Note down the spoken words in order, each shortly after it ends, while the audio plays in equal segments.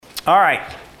All right,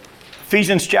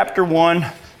 Ephesians chapter 1.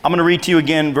 I'm going to read to you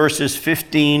again verses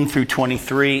 15 through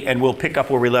 23, and we'll pick up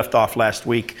where we left off last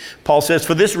week. Paul says,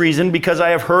 "For this reason, because I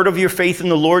have heard of your faith in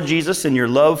the Lord Jesus and your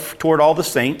love toward all the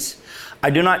saints,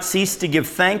 I do not cease to give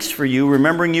thanks for you,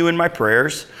 remembering you in my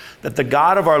prayers, that the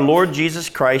God of our Lord Jesus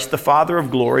Christ, the Father of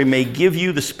glory, may give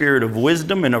you the spirit of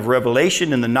wisdom and of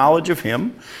revelation in the knowledge of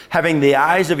him, having the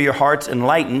eyes of your hearts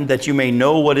enlightened, that you may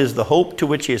know what is the hope to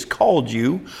which he has called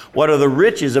you, what are the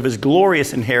riches of his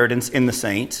glorious inheritance in the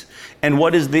saints, and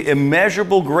what is the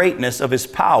immeasurable greatness of his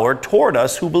power toward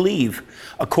us who believe,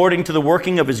 according to the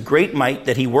working of his great might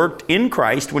that he worked in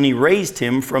Christ when he raised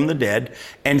him from the dead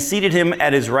and seated him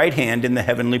at his right hand in the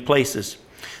heavenly places,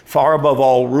 far above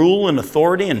all rule and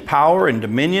authority and power and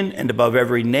dominion, and above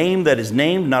every name that is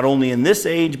named, not only in this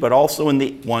age, but also in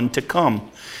the one to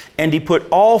come. And he put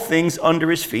all things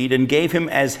under his feet and gave him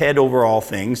as head over all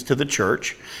things to the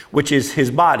church, which is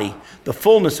his body, the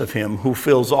fullness of him who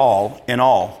fills all in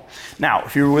all." Now,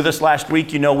 if you were with us last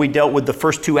week, you know we dealt with the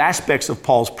first two aspects of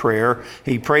Paul's prayer.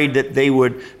 He prayed that they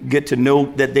would get to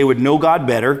know, that they would know God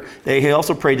better. He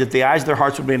also prayed that the eyes of their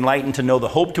hearts would be enlightened to know the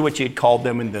hope to which he had called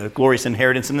them in the glorious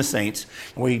inheritance in the saints.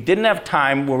 And we didn't have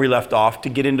time where we left off to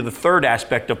get into the third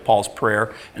aspect of Paul's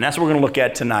prayer, and that's what we're going to look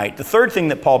at tonight. The third thing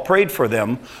that Paul prayed for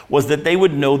them was that they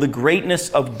would know the greatness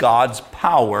of God's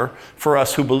power for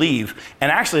us who believe.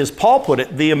 And actually, as Paul put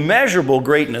it, the immeasurable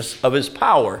greatness of his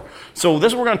power. So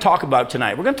this is what we're going to talk about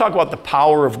tonight. We're going to talk about the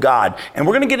power of God. And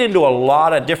we're going to get into a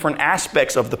lot of different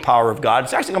aspects of the power of God.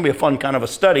 It's actually going to be a fun kind of a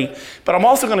study. But I'm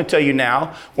also going to tell you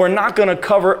now, we're not going to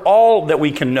cover all that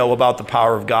we can know about the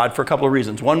power of God for a couple of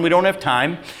reasons. One, we don't have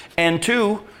time. And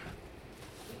two,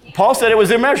 Paul said it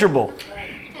was immeasurable.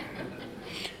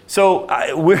 So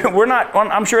we're not,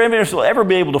 I'm sure any of us will ever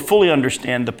be able to fully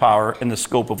understand the power and the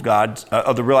scope of God's,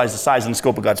 realize the size and the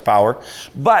scope of God's power.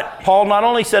 But Paul not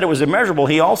only said it was immeasurable,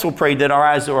 he also prayed that our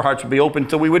eyes and our hearts would be open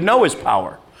until we would know his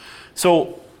power.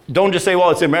 So don't just say,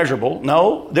 well, it's immeasurable.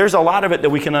 No, there's a lot of it that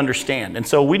we can understand. And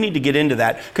so we need to get into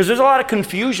that because there's a lot of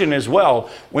confusion as well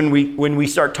when we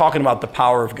start talking about the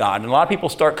power of God. And a lot of people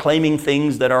start claiming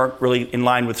things that aren't really in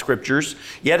line with scriptures.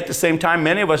 Yet at the same time,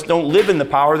 many of us don't live in the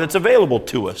power that's available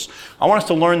to us. I want us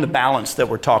to learn the balance that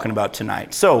we're talking about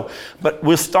tonight. So, but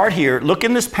we'll start here. Look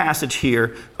in this passage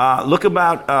here. Look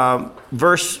about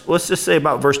let's just say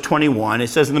about verse 21. It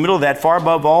says in the middle of that, far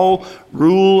above all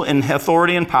rule and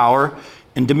authority and power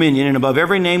and dominion, and above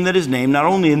every name that is named, not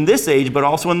only in this age, but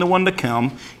also in the one to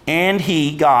come. And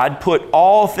he, God, put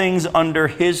all things under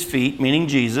his feet, meaning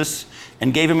Jesus,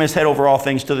 and gave him his head over all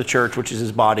things to the church, which is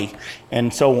his body,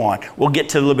 and so on. We'll get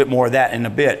to a little bit more of that in a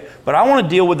bit. But I want to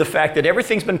deal with the fact that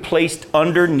everything's been placed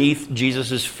underneath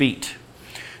Jesus' feet.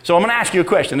 So I'm going to ask you a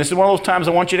question. This is one of those times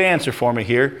I want you to answer for me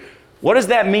here. What does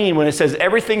that mean when it says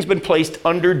everything's been placed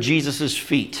under Jesus'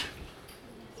 feet?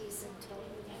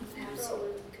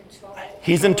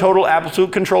 He's in total,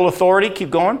 absolute control, authority. Keep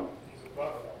going.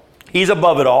 He's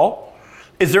above it all.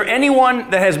 Is there anyone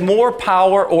that has more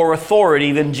power or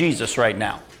authority than Jesus right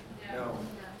now?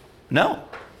 No.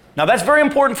 Now that's very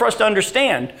important for us to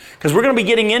understand because we're going to be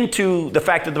getting into the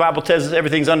fact that the Bible says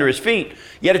everything's under his feet,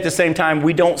 yet at the same time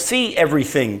we don't see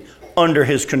everything under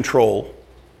his control.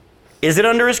 Is it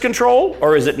under his control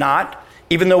or is it not?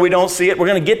 Even though we don't see it, we're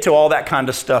going to get to all that kind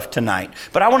of stuff tonight.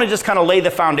 But I want to just kind of lay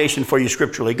the foundation for you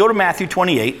scripturally. Go to Matthew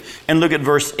 28 and look at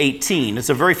verse 18. It's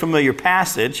a very familiar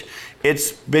passage.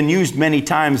 It's been used many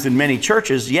times in many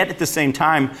churches, yet at the same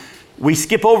time, we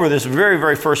skip over this very,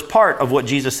 very first part of what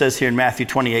Jesus says here in Matthew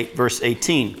 28, verse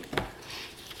 18.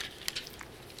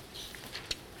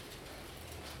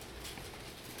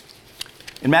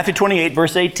 In Matthew 28,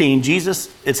 verse 18,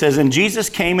 it says, "And Jesus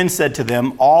came and said to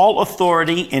them, all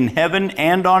authority in heaven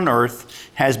and on earth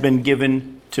has been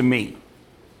given to me."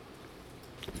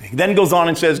 He then goes on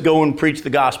and says, go and preach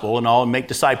the gospel and all and make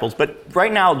disciples. But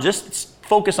right now, just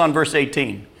focus on verse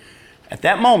 18. At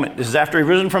that moment, this is after he's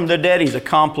risen from the dead, he's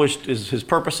accomplished his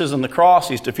purposes on the cross,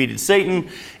 he's defeated Satan,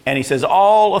 and he says,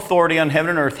 all authority on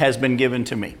heaven and earth has been given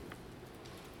to me.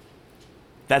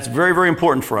 That's very, very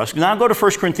important for us. Now go to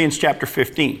 1 Corinthians chapter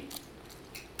 15.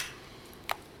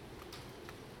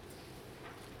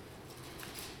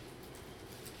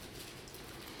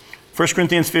 First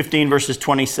Corinthians 15, verses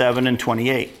 27 and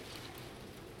 28.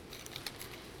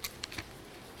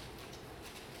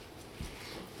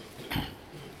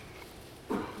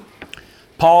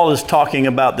 Paul Paul is talking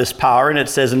about this power, and it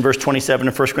says in verse 27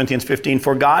 of 1 Corinthians 15,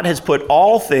 for God has put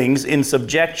all things in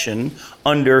subjection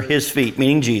under his feet,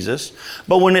 meaning Jesus.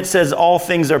 But when it says all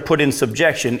things are put in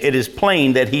subjection, it is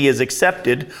plain that he is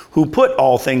accepted who put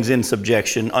all things in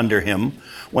subjection under him.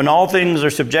 When all things are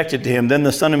subjected to him, then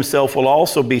the Son himself will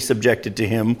also be subjected to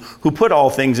him who put all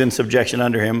things in subjection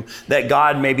under him, that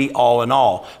God may be all in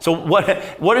all. So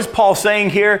what is Paul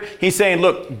saying here? He's saying,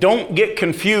 look, don't get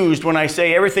confused when I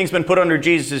say everything's been put under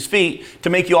Jesus' feet to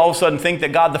make you all of a sudden think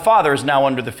that God the Father is now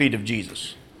under the feet of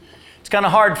Jesus. It's kind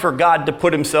of hard for God to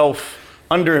put himself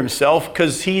under himself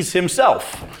because he's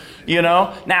himself, you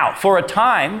know? Now, for a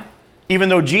time, even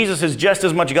though Jesus is just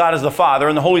as much God as the Father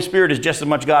and the Holy Spirit is just as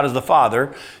much God as the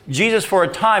Father, Jesus for a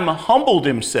time humbled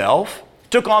himself,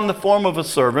 took on the form of a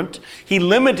servant. He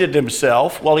limited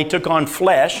himself while he took on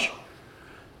flesh.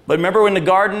 But remember in the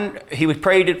garden, he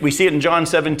prayed, we see it in John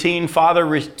 17, Father,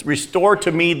 restore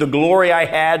to me the glory I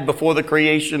had before the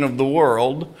creation of the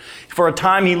world. For a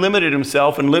time he limited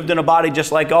himself and lived in a body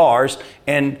just like ours.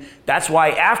 And that's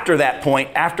why after that point,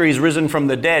 after he's risen from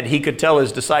the dead, he could tell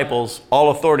his disciples,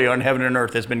 all authority on heaven and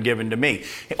earth has been given to me.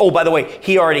 Oh, by the way,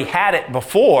 he already had it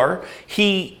before.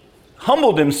 He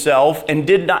humbled himself and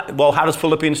did not, well, how does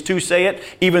Philippians 2 say it?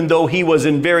 Even though he was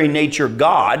in very nature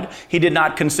God, he did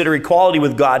not consider equality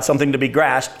with God something to be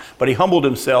grasped, but he humbled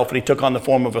himself and he took on the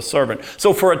form of a servant.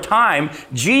 So for a time,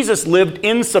 Jesus lived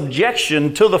in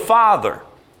subjection to the Father.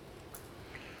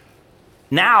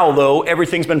 Now, though,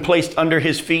 everything's been placed under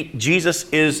his feet.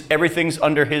 Everything's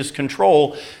under his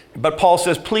control. But Paul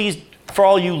says, please, for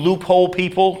all you loophole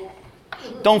people,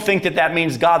 don't think that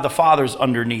means God the Father's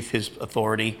underneath his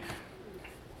authority.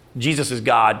 Jesus is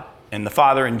God, and the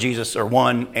Father and Jesus are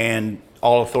one, and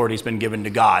all authority has been given to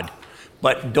God.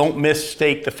 But don't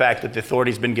mistake the fact that the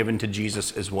authority has been given to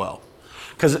Jesus as well.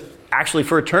 Because actually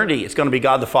for eternity, it's going to be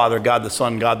God the Father, God the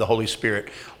Son, God the Holy Spirit.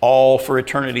 All for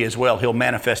eternity as well. He'll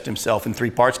manifest himself in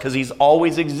three parts because he's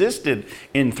always existed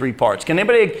in three parts. Can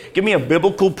anybody give me a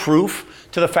biblical proof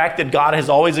to the fact that God has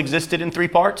always existed in three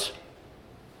parts?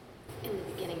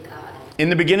 In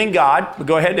the beginning, God,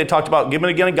 go ahead, they talked about, in the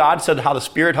beginning, God said how the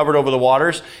Spirit hovered over the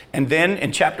waters. And then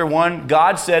in chapter 1,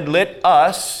 God said, let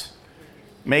us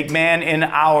make man in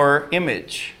our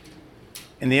image.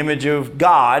 In the image of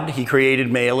God, he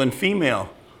created male and female.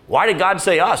 Why did God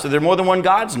say us? Are there more than one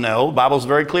gods? No, the Bible's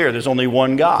very clear. There's only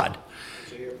one God.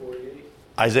 Isaiah 48.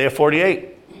 Isaiah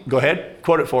 48. Go ahead,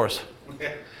 quote it for us.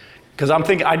 Because I'm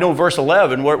thinking, I know verse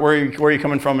 11. Where are you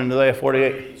coming from in Isaiah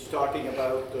 48? He's talking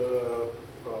about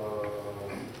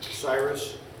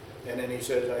Cyrus, and then he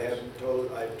says,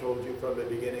 I've told you from the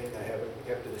beginning, I haven't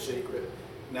kept it a secret.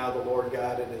 Now the Lord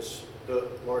God and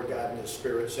his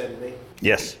Spirit send me.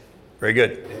 Yes, very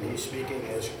good. And he's speaking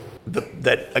as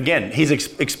again, he's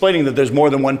explaining that there's more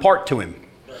than one part to him.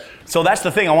 Right. So that's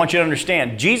the thing I want you to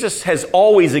understand. Jesus has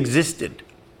always existed.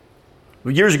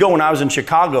 Years ago when I was in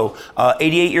Chicago,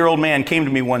 88-year-old man came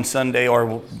to me one Sunday or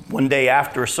one day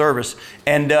after a service,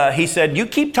 and he said, you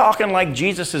keep talking like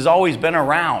Jesus has always been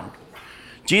around.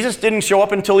 Jesus didn't show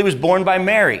up until he was born by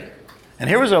Mary. And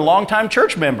here was a longtime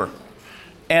church member.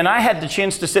 And I had the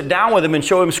chance to sit down with him and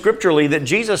show him scripturally that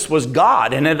Jesus was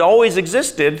God and had always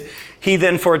existed. He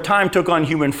then for a time took on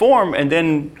human form and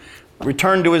then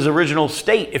returned to his original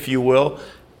state, if you will.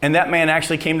 And that man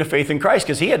actually came to faith in Christ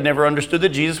because he had never understood that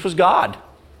Jesus was God.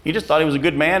 He just thought he was a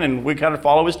good man and we kind of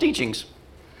follow his teachings.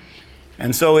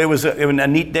 And so it was a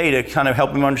neat day to kind of help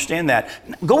him understand that.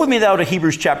 Go with me now to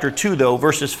Hebrews chapter 2, though,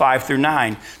 verses 5 through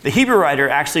 9. The Hebrew writer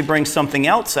actually brings something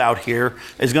else out here.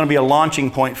 It's going to be a launching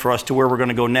point for us to where we're going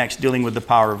to go next, dealing with the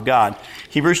power of God.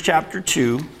 Hebrews chapter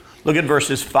 2, look at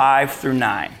verses 5 through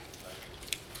 9.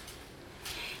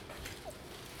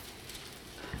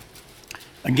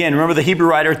 Again, remember the Hebrew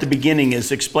writer at the beginning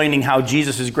is explaining how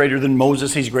Jesus is greater than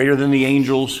Moses, he's greater than the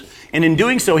angels. And in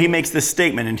doing so, he makes this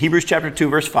statement in Hebrews chapter 2,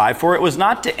 verse 5, for it was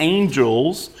not to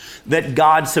angels that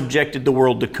God subjected the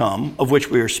world to come, of which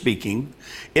we are speaking.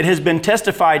 It has been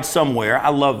testified somewhere. I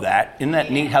love that. Isn't that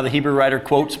neat how the Hebrew writer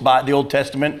quotes by the Old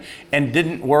Testament and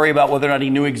didn't worry about whether or not he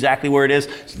knew exactly where it is?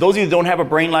 So those of you who don't have a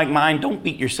brain like mine, don't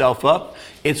beat yourself up.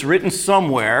 It's written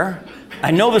somewhere.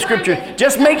 I know the scripture.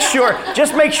 Just make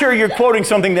sure you're quoting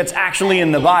something that's actually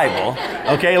in the Bible.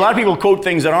 Okay? A lot of people quote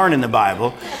things that aren't in the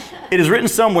Bible. It is written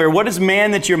somewhere, what is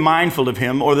man that you're mindful of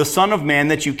him, or the son of man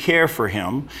that you care for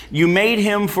him? You made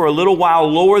him for a little while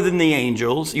lower than the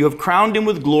angels. You have crowned him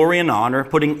with glory and honor,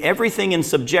 putting everything in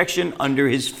subjection under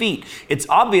his feet. It's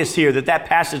obvious here that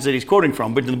passage that he's quoting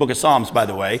from, but in the book of Psalms, by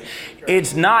the way,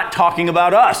 it's not talking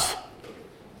about us.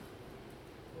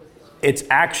 It's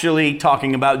actually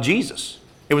talking about Jesus.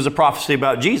 It was a prophecy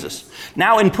about Jesus.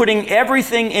 Now, in putting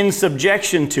everything in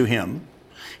subjection to him,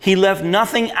 he left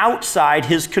nothing outside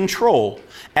his control.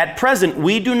 At present,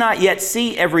 we do not yet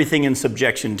see everything in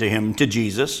subjection to him, to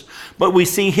Jesus, but we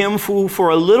see him who for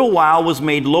a little while was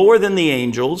made lower than the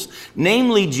angels,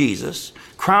 namely Jesus,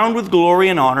 crowned with glory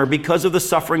and honor because of the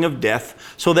suffering of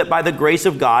death, so that by the grace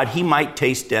of God he might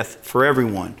taste death for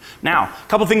everyone. Now, a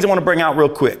couple things I want to bring out real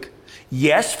quick.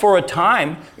 Yes, for a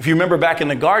time, if you remember back in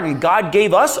the garden, God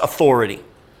gave us authority.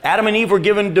 Adam and Eve were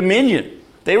given dominion.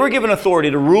 They were given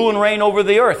authority to rule and reign over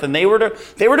the earth, and they were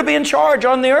to be in charge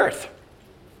on the earth.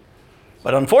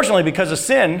 But unfortunately, because of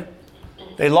sin,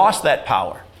 they lost that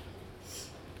power.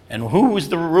 And who was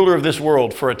the ruler of this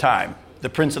world for a time? The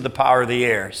prince of the power of the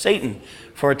air. Satan,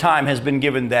 for a time, has been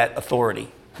given that authority.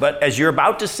 But as you're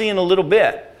about to see in a little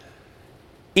bit,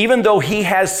 even though he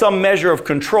has some measure of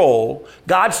control,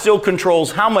 God still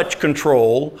controls how much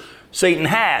control Satan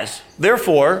has.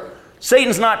 Therefore,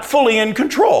 Satan's not fully in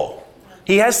control.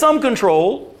 He has some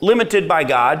control, limited by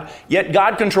God, yet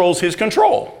God controls his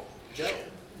control.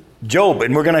 Job,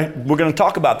 and we're gonna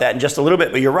talk about that in just a little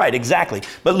bit, but you're right, exactly.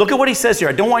 But look at what he says here.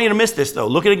 I don't want you to miss this, though.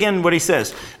 Look at again what he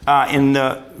says in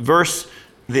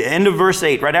the end of verse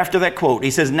 8, right after that quote. He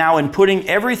says, now in putting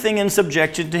everything in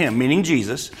subjection to him, meaning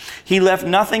Jesus, he left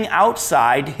nothing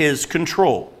outside his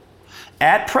control.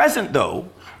 At present, though,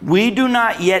 we do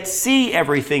not yet see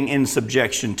everything in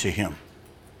subjection to him.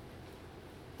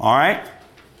 All right?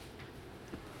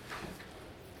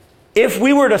 If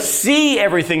we were to see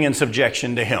everything in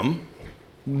subjection to him,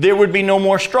 there would be no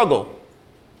more struggle,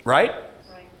 right?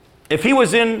 If he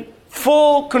was in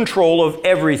full control of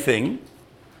everything,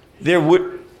 there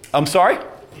would, I'm sorry?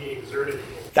 He exerted.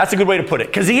 That's a good way to put it,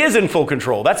 because he is in full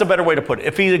control. That's a better way to put it.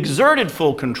 If he exerted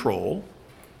full control,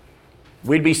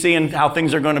 we'd be seeing how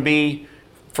things are going to be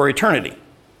for eternity.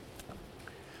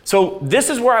 So this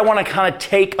is where I want to kind of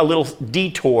take a little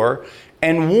detour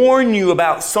and warn you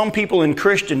about some people in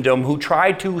Christendom who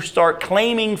try to start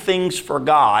claiming things for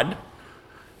God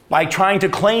by trying to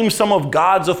claim some of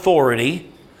God's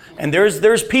authority. And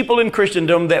there's people in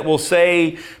Christendom that will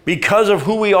say, because of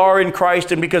who we are in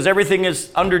Christ and because everything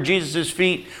is under Jesus'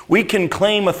 feet, we can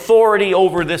claim authority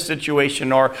over this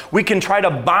situation, or we can try to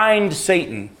bind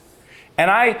Satan. And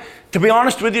I, to be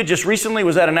honest with you, just recently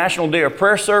was at a National Day of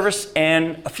Prayer service,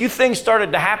 and a few things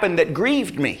started to happen that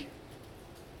grieved me.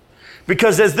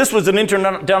 Because as this was an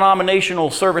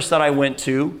interdenominational service that I went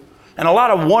to, and a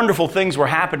lot of wonderful things were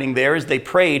happening there as they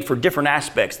prayed for different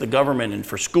aspects, the government and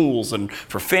for schools and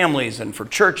for families and for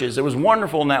churches. It was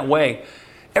wonderful in that way.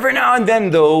 Every now and then,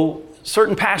 though,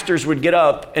 certain pastors would get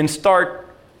up and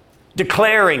start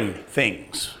declaring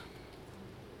things.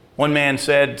 One man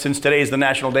said, since today is the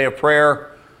National Day of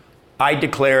Prayer, I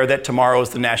declare that tomorrow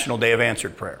is the National Day of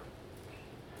Answered Prayer.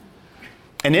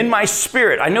 And in my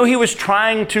spirit, I know he was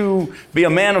trying to be a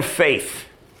man of faith.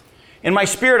 In my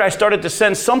spirit, I started to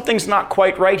sense something's not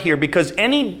quite right here, because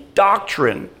any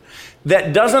doctrine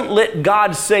that doesn't let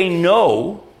God say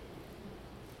no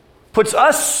puts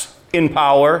us in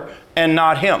power and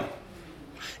not him.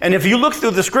 And if you look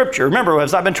through the scripture, remember,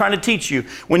 as I've been trying to teach you,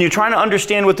 when you're trying to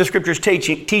understand what the scripture is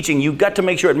teaching, you've got to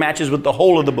make sure it matches with the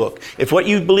whole of the book. If what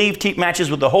you believe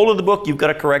matches with the whole of the book, you've got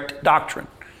a correct doctrine.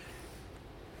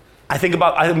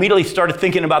 I immediately started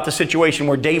thinking about the situation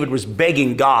where David was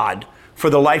begging God for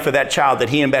the life of that child that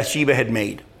he and Bathsheba had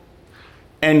made.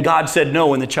 And God said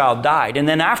no, and the child died. And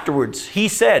then afterwards, he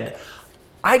said,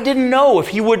 I didn't know if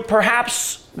he would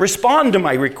perhaps respond to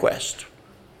my request.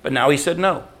 But now he said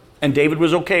no. And David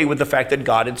was okay with the fact that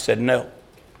God had said no.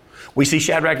 We see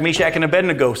Shadrach, Meshach, and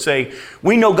Abednego say,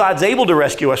 we know God's able to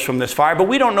rescue us from this fire, but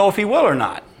we don't know if he will or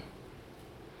not.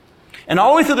 And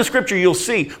all the way through the scripture, you'll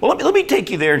see, well, let me take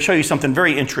you there and show you something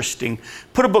very interesting.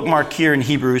 Put a bookmark here in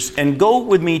Hebrews and go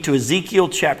with me to Ezekiel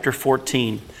chapter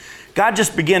 14. God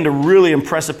just began to really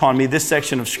impress upon me this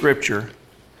section of scripture.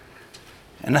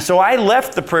 And so I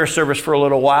left the prayer service for a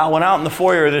little while, went out in the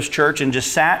foyer of this church and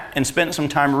just sat and spent some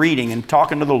time reading and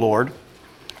talking to the Lord.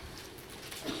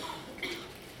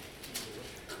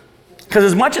 Because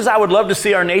as much as I would love to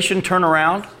see our nation turn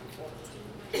around,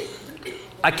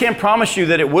 I can't promise you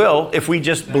that it will if we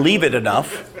just believe it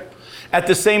enough. At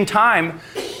the same time,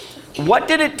 what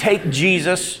did it take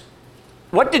Jesus?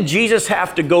 What did Jesus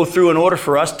have to go through in order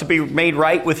for us to be made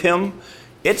right with him?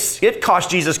 It cost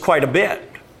Jesus quite a bit.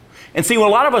 And see, a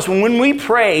lot of us, when we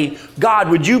pray, God,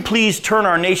 would you please turn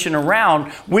our nation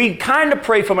around, we kind of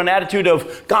pray from an attitude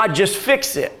of, God, just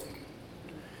fix it.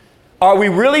 Are we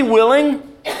really willing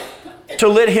to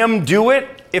let him do it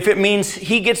if it means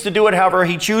he gets to do it however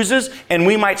he chooses and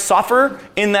we might suffer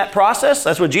in that process?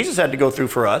 That's what Jesus had to go through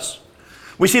for us.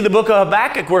 We see the book of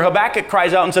Habakkuk where Habakkuk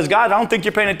cries out and says, God, I don't think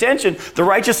you're paying attention. The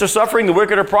righteous are suffering, the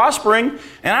wicked are prospering,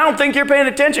 and I don't think you're paying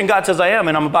attention. God says, I am,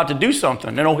 and I'm about to do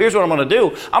something. And here's what I'm going to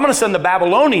do. I'm going to send the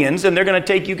Babylonians, and they're going to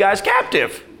take you guys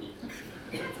captive.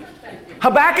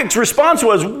 Habakkuk's response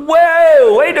was,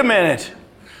 whoa, wait a minute.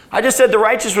 I just said the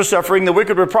righteous were suffering, the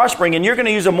wicked were prospering, and you're going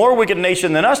to use a more wicked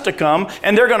nation than us to come,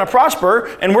 and they're going to prosper,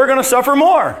 and we're going to suffer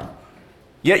more.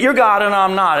 Yet you're God and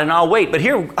I'm not, and I'll wait. But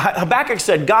here, Habakkuk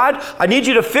said, God, I need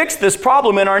you to fix this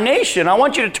problem in our nation. I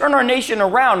want you to turn our nation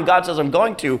around. God says, I'm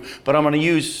going to, but I'm going to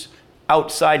use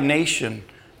outside nation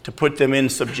to put them in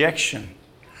subjection.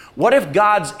 What if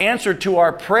God's answer to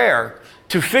our prayer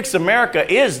to fix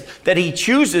America is that he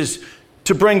chooses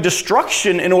to bring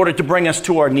destruction in order to bring us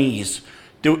to our knees?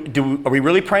 Are we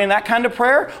really praying that kind of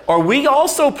prayer? Or are we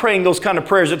also praying those kind of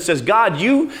prayers that says, God,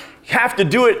 you have to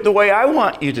do it the way I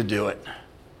want you to do it?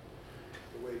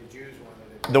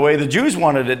 The way the Jews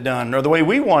wanted it done, or the way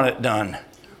we want it done.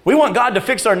 We want God to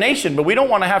fix our nation, but we don't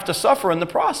want to have to suffer in the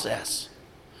process.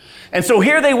 And so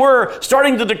here they were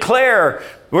starting to declare,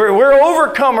 we're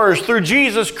overcomers through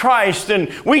Jesus Christ,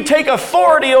 and we take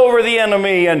authority over the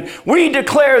enemy, and we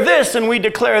declare this and we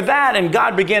declare that. And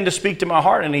God began to speak to my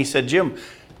heart, and he said, Jim,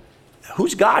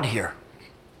 who's God here?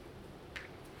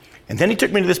 And then he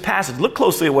took me to this passage. Look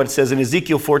closely at what it says in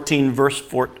Ezekiel 14, verse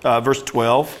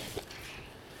 12.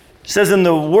 It says, and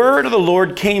the word of the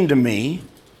Lord came to me,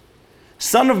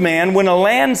 Son of man, when a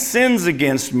land sins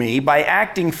against me by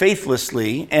acting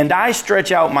faithlessly, and I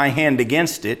stretch out my hand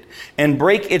against it, and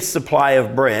break its supply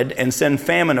of bread, and send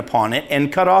famine upon it,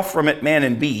 and cut off from it man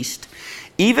and beast,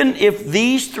 even if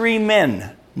these three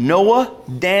men, Noah,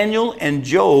 Daniel, and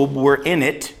Job, were in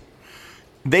it,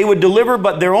 they would deliver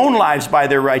but their own lives by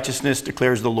their righteousness,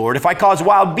 declares the Lord. If I cause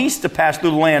wild beasts to pass through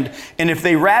the land, and if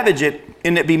they ravage it,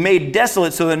 and it be made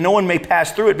desolate so that no one may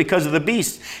pass through it because of the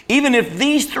beasts, even if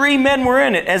these three men were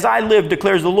in it, as I live,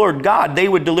 declares the Lord God, they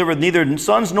would deliver neither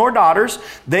sons nor daughters.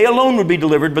 They alone would be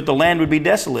delivered, but the land would be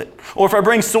desolate. Or if I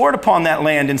bring sword upon that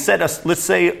land and let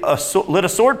a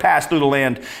sword pass through the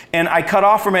land, and I cut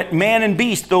off from it man and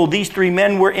beast, though these three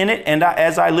men were in it, and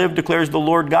as I live, declares the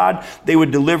Lord God, they would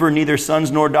deliver neither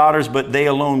sons nor daughters, but they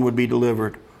alone would be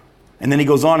delivered. And then he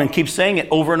goes on and keeps saying it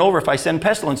over and over, if I send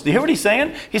pestilence. Do you hear what he's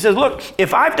saying? He says, look,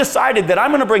 if I've decided that I'm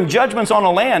going to bring judgments on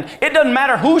a land, it doesn't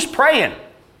matter who's praying.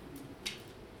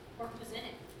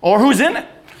 Or who's in it.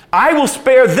 I will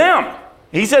spare them.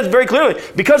 He says very clearly,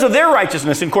 because of their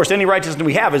righteousness. And of course, any righteousness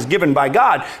we have is given by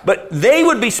God. But they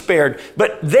would be spared.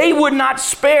 But they would not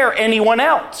spare anyone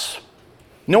else.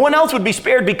 No one else would be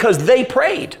spared because they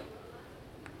prayed.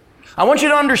 I want you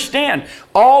to understand,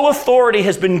 all authority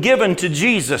has been given to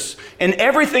Jesus, and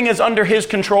everything is under his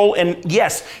control. And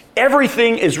yes,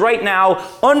 everything is right now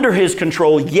under his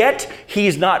control, yet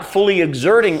he's not fully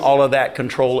exerting all of that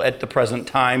control at the present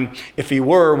time. If he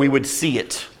were, we would see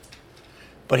it.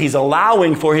 But he's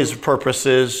allowing for his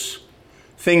purposes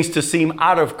things to seem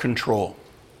out of control.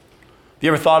 Have you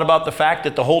ever thought about the fact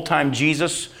that the whole time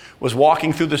Jesus was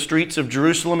walking through the streets of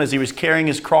Jerusalem as he was carrying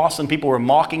his cross and people were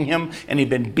mocking him and he'd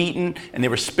been beaten and they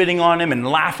were spitting on him and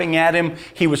laughing at him,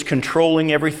 he was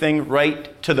controlling everything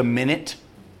right to the minute?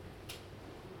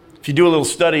 If you do a little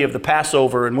study of the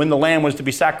Passover and when the lamb was to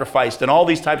be sacrificed and all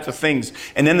these types of things,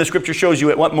 and then the scripture shows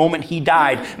you at what moment he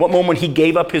died, what moment he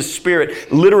gave up his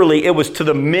spirit, literally it was to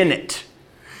the minute.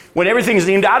 When everything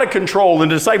seemed out of control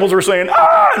and the disciples were saying,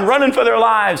 and running for their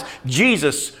lives,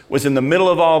 Jesus was in the middle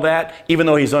of all that, even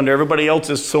though he's under everybody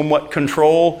else's somewhat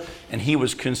control, and he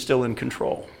was still in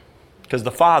control because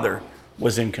the Father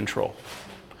was in control.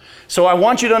 So I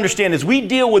want you to understand, as we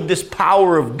deal with this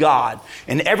power of God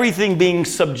and everything being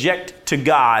subject to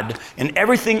God and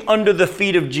everything under the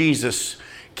feet of Jesus,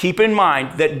 keep in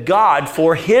mind that God,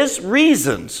 for his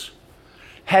reasons,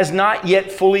 has not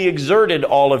yet fully exerted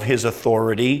all of his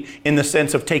authority in the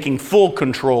sense of taking full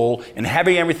control and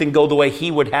having everything go the way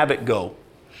he would have it go.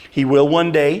 He will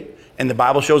one day, and the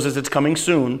Bible shows us it's coming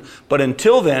soon. But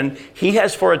until then, he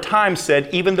has for a time said,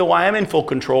 even though I am in full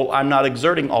control, I'm not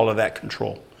exerting all of that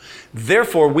control.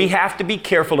 Therefore, we have to be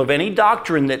careful of any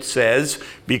doctrine that says,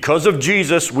 because of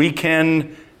Jesus, we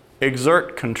can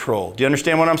exert control. Do you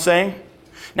understand what I'm saying?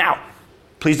 Now,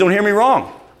 please don't hear me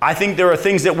wrong. I think there are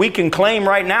things that we can claim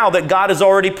right now that God has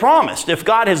already promised. If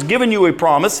God has given you a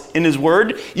promise in his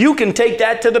word, you can take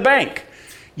that to the bank.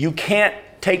 You can't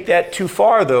take that too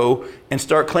far, though, and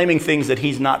start claiming things that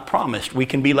he's not promised. We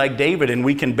can be like David, and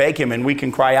we can beg him, and we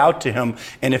can cry out to him.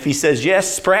 And if he says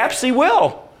yes, perhaps he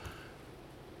will.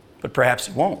 But perhaps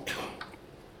he won't.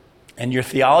 And your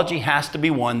theology has to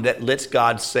be one that lets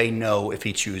God say no if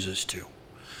he chooses to.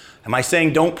 Am I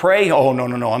saying don't pray? Oh,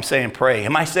 no. I'm saying pray.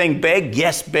 Am I saying beg?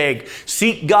 Yes, beg.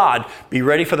 Seek God. Be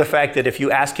ready for the fact that if you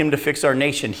ask him to fix our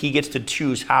nation, he gets to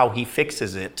choose how he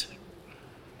fixes it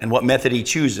and what method he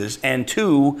chooses. And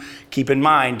two, keep in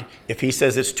mind, if he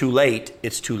says it's too late,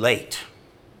 it's too late.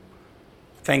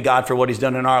 Thank God for what he's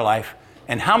done in our life.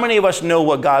 And how many of us know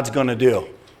what God's going to do?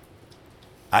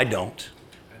 I don't.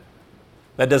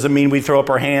 That doesn't mean we throw up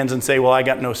our hands and say, well, I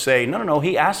got no say. No.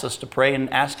 He asks us to pray and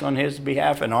ask on his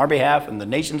behalf and our behalf and the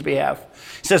nation's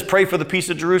behalf. He says, pray for the peace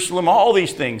of Jerusalem, all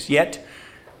these things. Yet,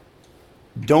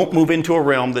 don't move into a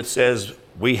realm that says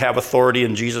we have authority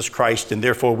in Jesus Christ and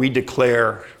therefore we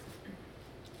declare,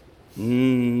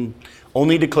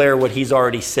 only declare what he's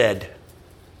already said.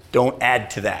 Don't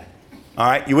add to that. All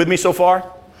right, you with me so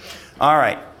far? All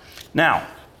right. Now,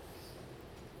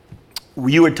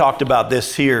 you had talked about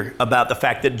this here, about the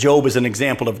fact that Job is an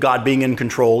example of God being in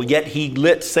control, yet he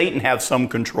lets Satan have some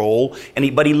control,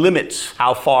 but he limits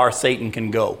how far Satan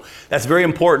can go. That's very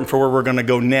important for where we're going to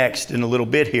go next in a little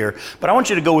bit here. But I want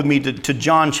you to go with me to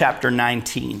John chapter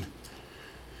 19.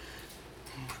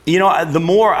 You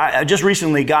know, just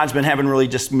recently, God's been having really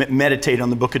just meditate on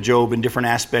the book of Job and different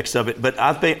aspects of it. But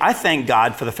I thank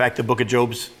God for the fact the book of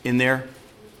Job's in there.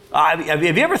 Have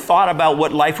you ever thought about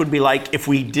what life would be like if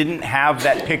we didn't have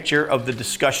that picture of the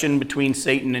discussion between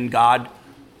Satan and God?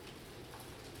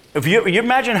 If you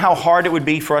imagine how hard it would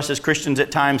be for us as Christians at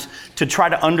times to try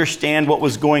to understand what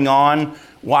was going on,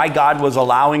 why God was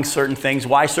allowing certain things,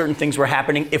 why certain things were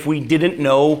happening, if we didn't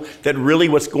know that really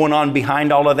what's going on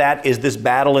behind all of that is this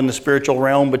battle in the spiritual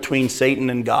realm between Satan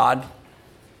and God,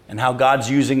 and how God's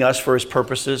using us for his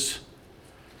purposes.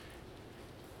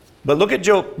 But look at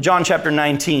John chapter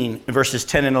 19, verses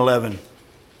 10 and 11.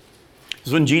 This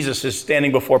is when Jesus is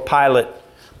standing before Pilate.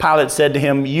 Pilate said to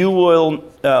him, you will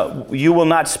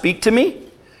not speak to me?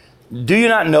 Do you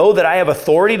not know that I have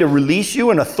authority to release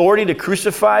you and authority to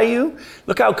crucify you?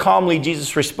 Look how calmly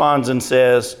Jesus responds and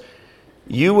says,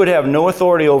 you would have no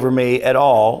authority over me at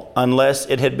all unless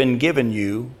it had been given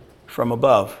you from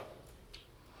above.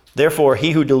 Therefore,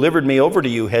 he who delivered me over to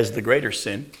you has the greater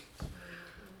sin.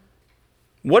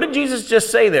 What did Jesus just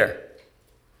say there?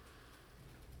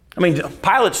 I mean,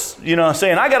 Pilate's,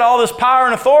 saying, I got all this power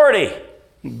and authority.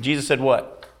 Jesus said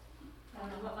what?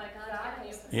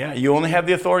 Yeah, you only have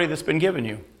the authority that's been given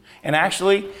you. And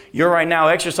actually, you're right now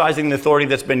exercising the authority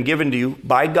that's been given to you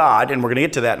by God, and we're going to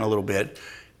get to that in a little bit.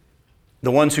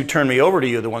 The ones who turned me over to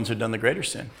you are the ones who've done the greater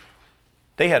sin.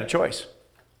 They had a choice.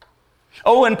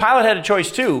 Oh, and Pilate had a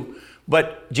choice too,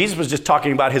 but Jesus was just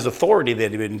talking about his authority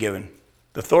that had been given.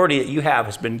 The authority that you have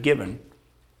has been given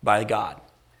by God.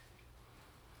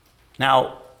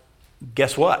 Now,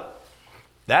 guess what?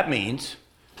 That means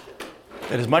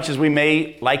that as much as we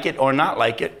may like it or not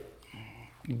like it,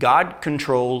 God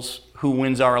controls who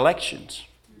wins our elections.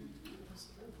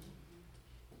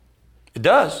 It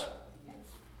does.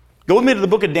 Go with me to the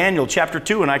book of Daniel, chapter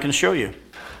 2, and I can show you.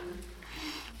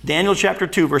 Daniel chapter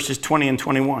 2, verses 20 and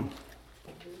 21.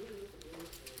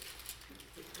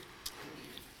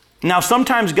 Now,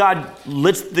 sometimes God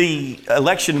lets the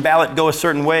election ballot go a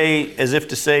certain way as if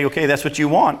to say, okay, that's what you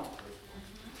want.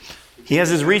 He has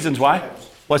his reasons why.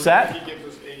 What's that?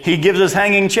 He gives us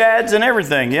hanging chads and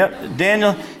everything. Yep.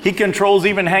 Daniel, he controls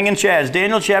even hanging chads.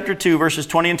 Daniel chapter 2, verses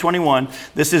 20 and 21.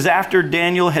 This is after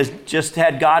Daniel has just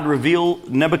had God reveal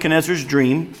Nebuchadnezzar's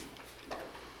dream.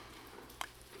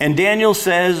 And Daniel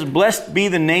says, blessed be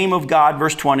the name of God,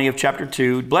 verse 20 of chapter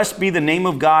 2. Blessed be the name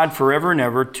of God forever and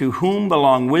ever, to whom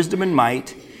belong wisdom and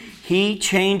might. He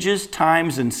changes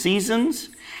times and seasons.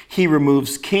 He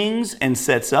removes kings and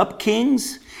sets up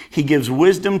kings. He gives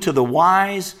wisdom to the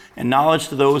wise and knowledge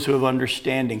to those who have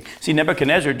understanding. See,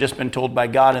 Nebuchadnezzar had just been told by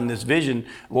God in this vision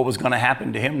what was going to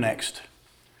happen to him next.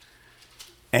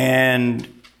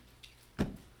 And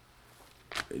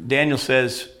Daniel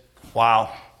says,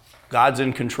 wow, God's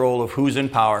in control of who's in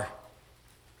power.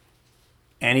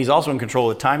 And he's also in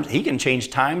control of times. He can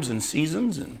change times and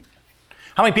seasons. And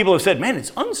how many people have said, man,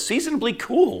 it's unseasonably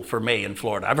cool for May in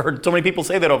Florida? I've heard so many people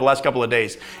say that over the last couple of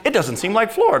days. It doesn't seem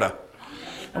like Florida.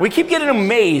 And we keep getting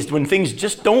amazed when things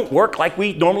just don't work like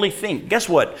we normally think. Guess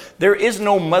what? There is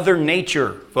no Mother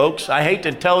Nature, folks. I hate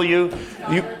to tell you,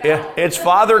 it's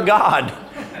Father God.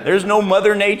 There's no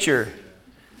Mother Nature.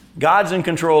 God's in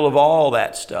control of all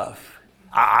that stuff.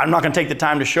 I'm not going to take the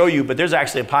time to show you, but there's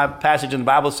actually a passage in the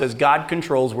Bible that says God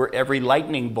controls where every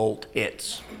lightning bolt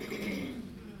hits.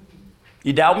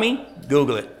 You doubt me?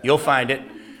 Google it. You'll find it.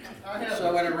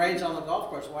 So when it rains on the golf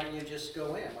course, why don't you just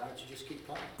go in? Why don't you just keep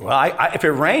playing? Well, if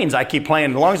it rains, I keep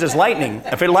playing as long as it's lightning.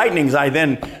 If it lightnings, I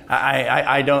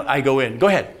go in. Go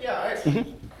ahead. Yeah,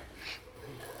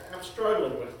 I'm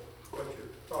struggling with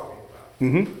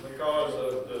because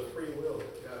of the free will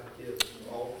that God gives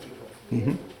all people.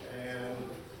 And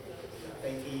I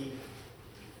think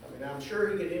I'm sure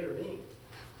he could intervene.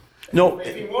 No.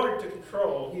 If he wanted to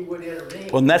control, he would intervene.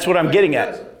 Well, and that's what I'm But getting he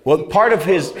at. doesn't. Well, He part of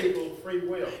gives his- people free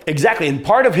will. Exactly. And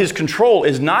part of his control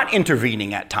is not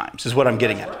intervening at times, is what I'm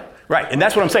getting at. That's right. Right. And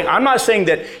that's what I'm saying. I'm not saying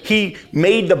that he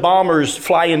made the bombers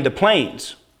fly into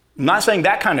planes. I'm not saying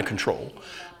that kind of control.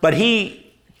 But he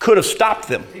could have stopped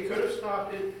them. He could have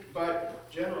stopped it,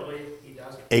 but generally he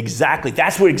doesn't. Exactly.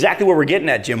 That's exactly what we're getting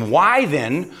at, Jim. Why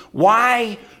then,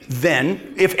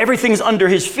 if everything's under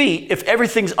his feet, if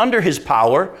everything's under his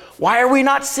power, why are we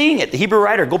not seeing it? The Hebrew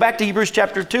writer, go back to Hebrews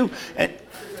chapter 2. And,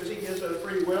 Because he gives us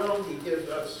free will, he gives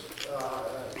us,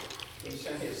 he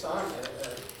sent his son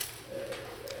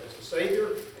as the Savior.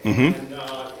 And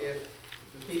if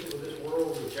the people of this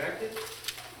world reject it,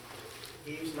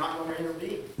 he's not going to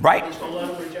intervene. Right. He's going to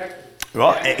let them reject it.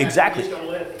 Well, And exactly. He's going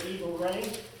to let the evil reign.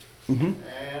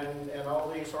 And all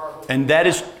these horrible and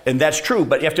that's true.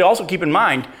 But you have to also keep in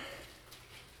mind,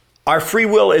 our free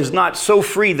will is not so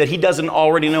free that he doesn't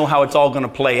already know how it's all going to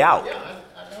play out. Yeah, I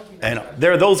know he knows And that.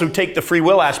 there are those who take the free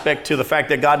will aspect to the fact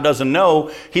that God doesn't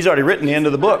know. He's already written the end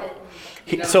of the book.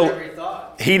 He knows So every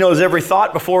thought. he knows every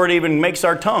thought before it even makes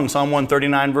our tongue. Psalm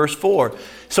 139 verse 4.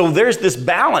 So there's this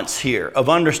balance here of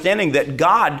understanding that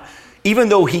God, even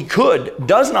though he could,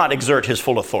 does not exert his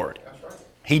full authority. That's right.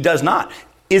 He does not.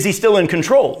 Is he still in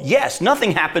control? Yes.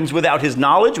 Nothing happens without his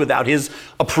knowledge, without his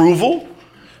approval.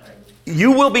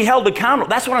 You will be held accountable.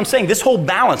 That's what I'm saying. This whole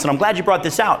balance, and I'm glad you brought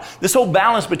this out, this whole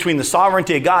balance between the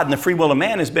sovereignty of God and the free will of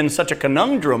man has been such a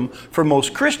conundrum for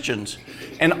most Christians.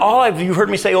 And you've heard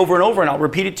me say over and over, and I'll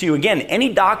repeat it to you again,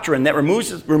 any doctrine that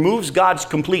removes God's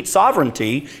complete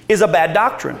sovereignty is a bad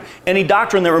doctrine. Any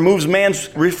doctrine that removes man's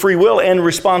free will and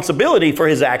responsibility for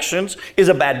his actions is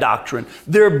a bad doctrine.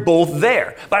 They're both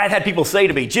there. But I've had people say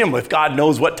to me, Jim, if God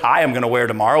knows what tie I'm going to wear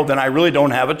tomorrow, then I really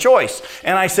don't have a choice.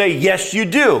 And I say, yes, you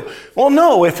do. Well,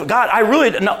 no, if God,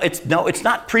 it's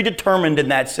not predetermined in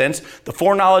that sense. The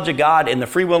foreknowledge of God and the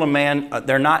free will of man,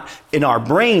 they're not in our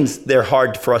brains. They're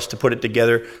hard for us to put it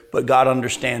together, but God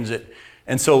understands it.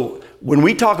 And so when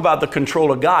we talk about the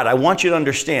control of God, I want you to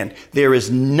understand there is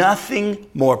nothing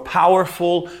more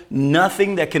powerful,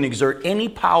 nothing that can exert any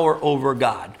power over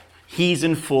God. He's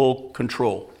in full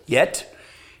control. Yet,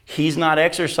 he's not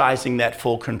exercising that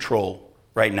full control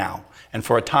right now. And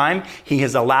for a time, he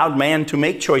has allowed man to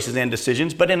make choices and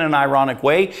decisions, but in an ironic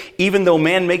way, even though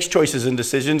man makes choices and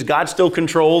decisions, God still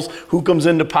controls who comes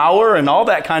into power and all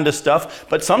that kind of stuff.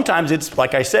 But sometimes it's,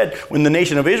 like I said, when the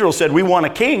nation of Israel said, we want a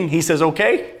king, he says,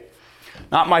 okay,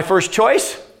 not my first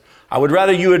choice. I would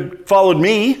rather you had followed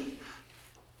me.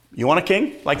 You want a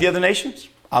king like the other nations?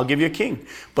 I'll give you a king.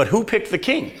 But who picked the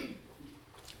king?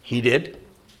 He did.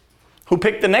 Who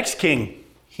picked the next king?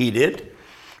 He did.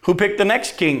 Who picked the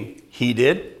next king? He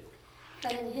did.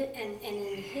 But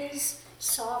in his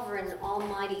sovereign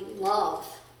almighty love,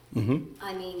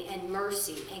 and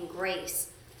mercy and grace,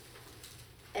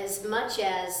 as much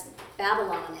as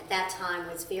Babylon at that time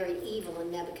was very evil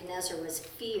and Nebuchadnezzar was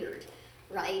feared,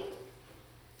 right?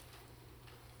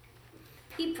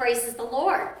 He praises the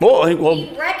Lord. Well,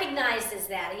 He recognizes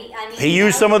that. he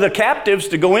used some of the captives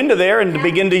to go into there and to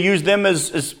begin to use them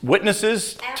as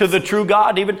witnesses to the true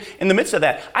God, even in the midst of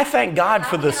that. I thank God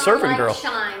for the servant girl. How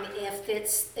can our light shine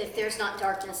if there's not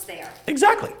darkness there?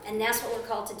 Exactly. And that's what we're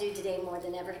called to do today more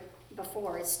than ever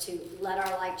before, is to let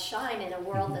our light shine in a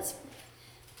world that's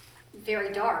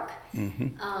very dark.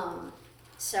 And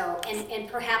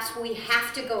perhaps we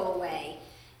have to go away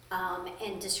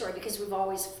and destroy, because we've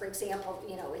always, for example,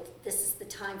 this is the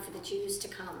time for the Jews to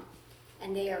come,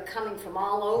 and they are coming from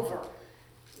all over.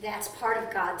 That's part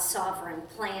of God's sovereign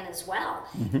plan as well.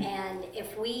 And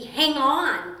if we hang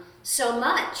on so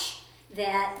much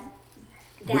that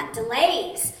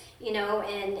delays,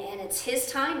 and it's his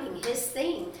timing, his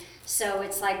thing. So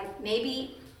it's like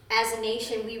maybe as a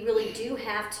nation we really do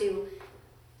have to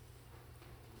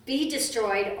be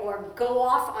destroyed or go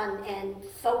off on and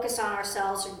focus on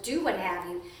ourselves or do what have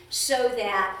you, so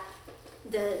that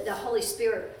the Holy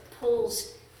Spirit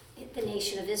pulls the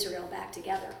nation of Israel back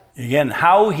together. Again,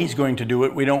 how he's going to do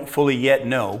it, we don't fully yet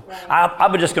know. Right.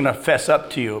 I'm just going to fess up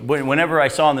to you. Whenever I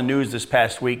saw in the news this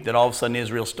past week that all of a sudden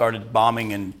Israel started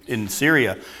bombing in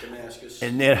Syria, Damascus.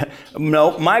 and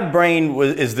no, my brain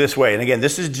is this way. And again,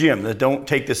 this is Jim. Don't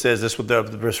take this as this with the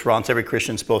response every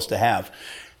Christian's supposed to have.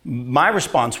 My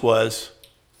response was,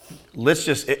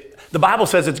 the Bible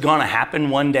says it's going to happen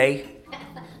one day.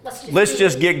 Let's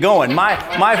just get going.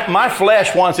 My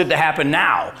flesh wants it to happen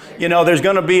now. There's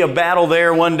going to be a battle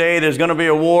there one day. There's going to be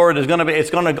a war. It's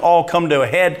going to all come to a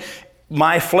head.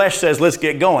 my flesh says, let's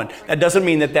get going. That doesn't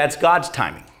mean that that's God's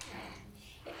timing.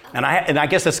 And I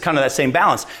guess that's kind of that same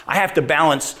balance. I have to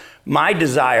balance my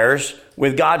desires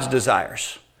with God's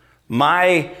desires.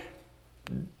 My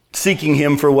seeking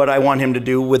him for what I want him to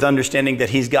do with understanding that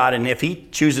he's God. And if he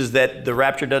chooses that the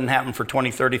rapture doesn't happen for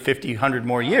 20, 30, 50, 100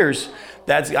 more years,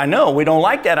 I know we don't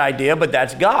like that idea, but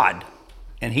that's God.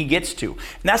 And he gets to.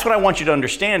 And that's what I want you to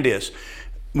understand is,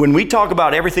 when we talk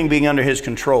about everything being under his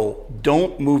control,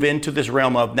 don't move into this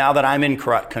realm of, now that I'm in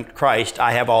Christ,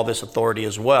 I have all this authority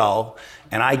as well,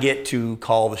 and I get to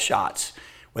call the shots,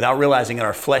 without realizing that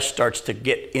our flesh starts to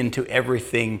get into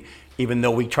everything, even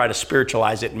though we try to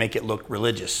spiritualize it and make it look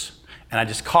religious. And I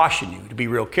just caution you to be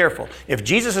real careful. If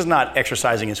Jesus is not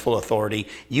exercising his full authority,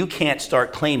 you can't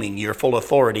start claiming your full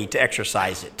authority to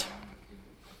exercise it.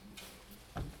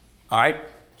 All right?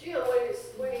 Jim,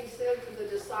 when he said to the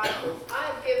disciples, I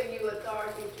have given you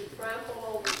authority to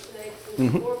trample over snakes and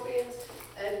scorpions,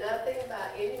 and nothing by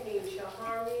any means shall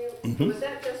harm you. Was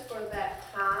that just for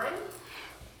that time?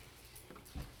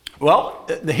 Well,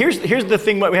 here's the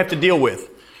thing that we have to deal with.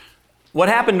 What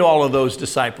happened to all of those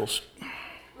disciples?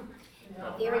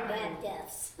 Very bad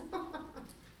deaths.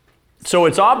 So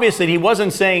it's obvious that he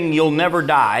wasn't saying you'll never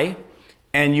die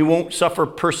and you won't suffer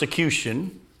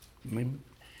persecution. I mean,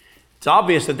 it's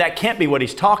obvious that that can't be what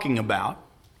he's talking about.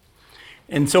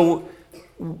 And so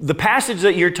the passage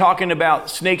that you're talking about,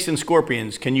 snakes and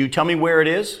scorpions, can you tell me where it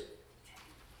is?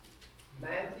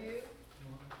 Matthew?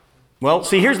 Well,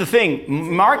 see, here's the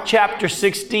thing. Mark chapter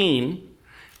 16,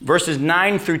 verses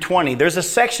 9 through 20, there's a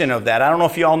section of that. I don't know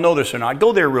if you all know this or not.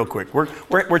 Go there real quick.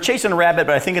 We're chasing a rabbit,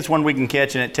 but I think it's one we can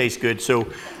catch and it tastes good.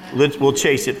 So we'll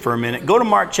chase it for a minute. Go to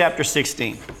Mark chapter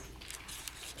 16.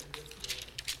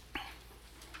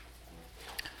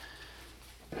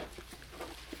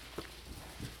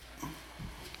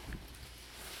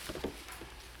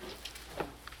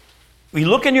 We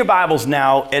look in your Bibles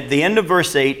now at the end of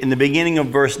verse 8 and the beginning of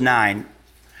verse 9.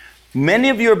 Many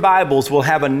of your Bibles will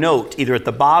have a note either at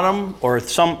the bottom or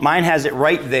mine has it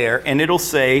right there, and it'll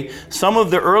say some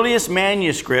of the earliest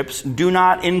manuscripts do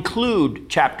not include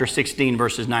chapter 16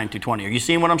 verses 9 to 20. Are you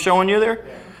seeing what I'm showing you there? Do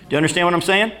you understand what I'm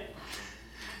saying?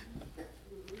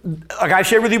 Like I've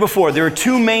shared with you before, there are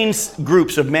two main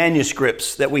groups of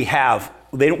manuscripts that we have.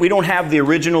 We don't have the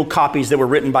original copies that were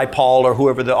written by Paul or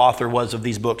whoever the author was of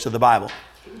these books of the Bible.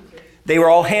 They were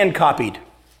all hand copied.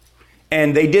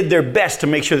 And they did their best to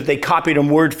make sure that they copied them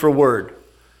word for word.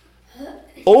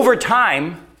 Over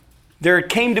time, there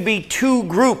came to be two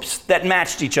groups that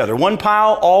matched each other. One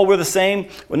pile, all were the same.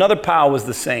 Another pile was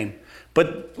the same.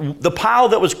 But the pile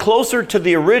that was closer to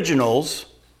the originals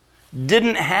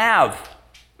didn't have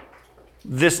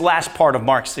this last part of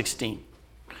Mark 16.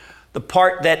 The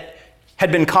part that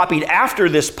had been copied after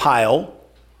this pile,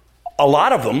 a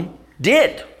lot of them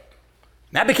did.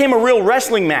 That became a real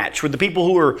wrestling match with the people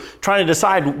who were trying to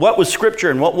decide what was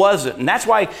scripture and what wasn't. And that's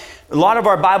why a lot of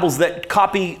our Bibles that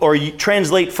copy or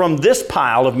translate from this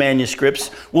pile of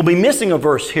manuscripts will be missing a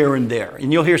verse here and there.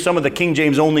 And you'll hear some of the King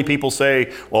James only people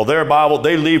say, well, their Bible,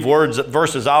 they leave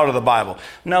verses out of the Bible.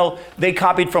 No, they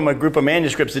copied from a group of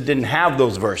manuscripts that didn't have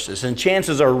those verses. And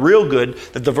chances are real good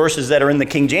that the verses that are in the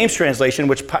King James translation,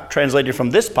 which translated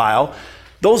from this pile,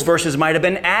 those verses might have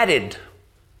been added.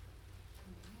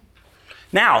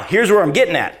 Now, here's where I'm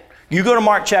getting at. You go to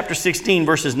Mark chapter 16,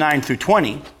 verses 9 through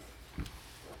 20.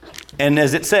 And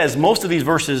as it says, most of these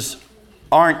verses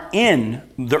aren't in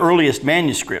the earliest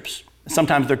manuscripts.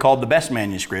 Sometimes they're called the best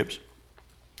manuscripts.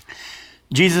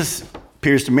 Jesus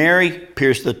appears to Mary,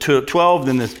 appears to the 12,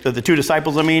 then the two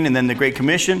disciples, and then the Great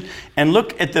Commission. And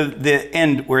look at the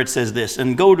end where it says this.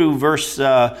 And go to verse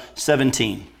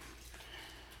 17.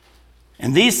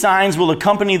 And these signs will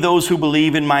accompany those who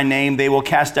believe in my name. They will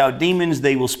cast out demons.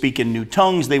 They will speak in new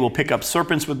tongues. They will pick up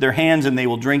serpents with their hands, and they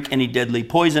will drink any deadly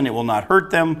poison. It will not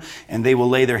hurt them. And they will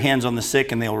lay their hands on the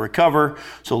sick, and they will recover.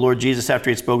 So Lord Jesus,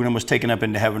 after he had spoken to them, was taken up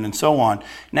into heaven, and so on.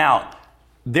 Now,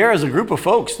 there is a group of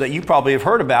folks that you probably have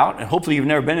heard about, and hopefully you've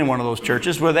never been in one of those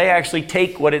churches, where they actually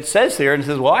take what it says here and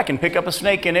says, well, I can pick up a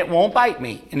snake, and it won't bite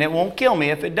me, and it won't kill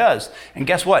me if it does. And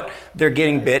guess what? They're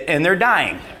getting bit, and they're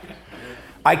dying.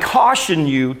 I caution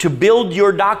you to build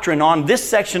your doctrine on this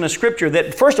section of Scripture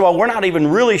that, first of all, we're not even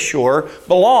really sure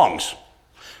belongs.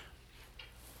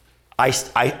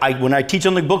 When I teach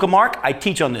on the book of Mark, I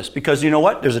teach on this because you know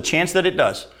what? There's a chance that it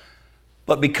does.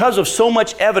 But because of so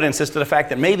much evidence as to the fact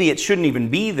that maybe it shouldn't even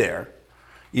be there,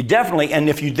 you definitely, and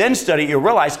if you then study, you'll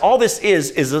realize all this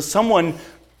is that someone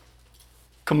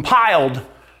compiled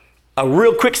a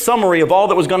real quick summary of all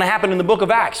that was going to happen in the book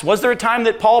of Acts. Was there a time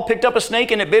that Paul picked up a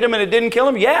snake and it bit him and it didn't kill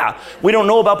him? Yeah. We don't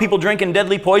know about people drinking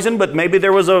deadly poison, but maybe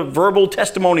there was a verbal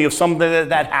testimony of something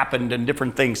that happened and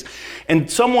different things.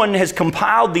 And someone has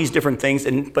compiled these different things,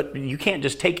 but you can't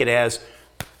just take it as,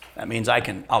 that means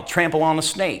I'll trample on a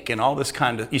snake and all this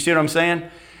kind of, you see what I'm saying?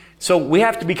 So we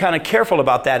have to be kind of careful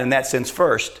about that in that sense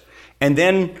first. And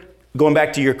then going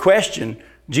back to your question,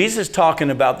 Jesus is talking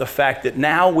about the fact that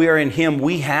now we are in him,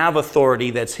 we have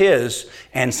authority that's his,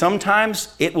 and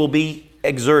sometimes it will be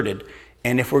exerted.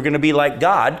 And if we're going to be like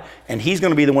God, and he's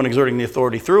going to be the one exerting the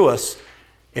authority through us,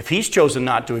 if he's chosen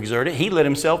not to exert it, he let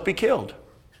himself be killed.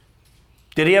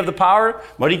 Did he have the power?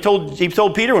 What he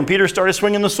told Peter when Peter started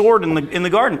swinging the sword in the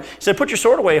garden. He said, put your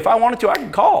sword away. If I wanted to, I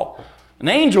could call. And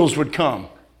angels would come.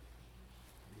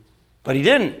 But he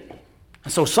didn't.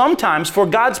 So sometimes for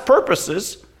God's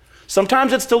purposes,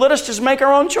 sometimes it's to let us just make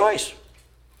our own choice.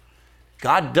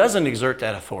 God doesn't exert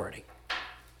that authority.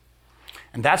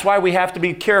 And that's why we have to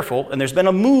be careful. And there's been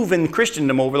a move in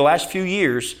Christendom over the last few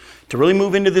years to really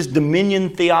move into this dominion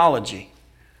theology.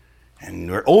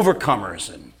 And we're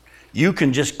overcomers, and you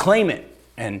can just claim it.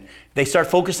 And they start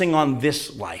focusing on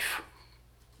this life.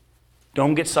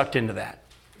 Don't get sucked into that.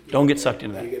 Don't get sucked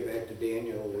into that. You get back to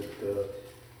Daniel with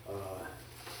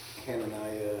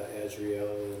Hananiah, Azrael,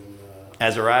 and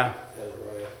Azariah.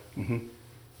 Mm-hmm.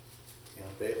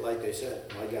 Like they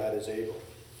said, my God is able,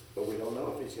 but we don't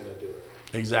know if he's going to do it.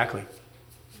 Exactly.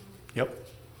 Yep.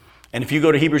 And if you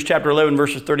go to Hebrews chapter 11,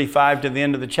 verses 35 to the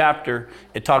end of the chapter,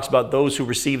 it talks about those who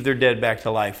received their dead back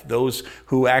to life, those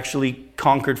who actually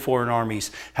conquered foreign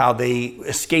armies, how they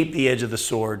escaped the edge of the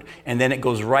sword. And then it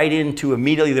goes right into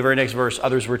immediately the very next verse,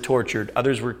 others were tortured,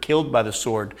 others were killed by the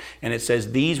sword. And it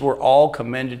says, these were all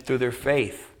commended through their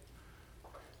faith.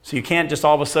 So you can't just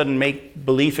all of a sudden make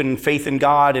belief and faith in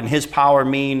God and his power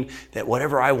mean that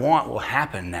whatever I want will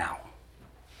happen now.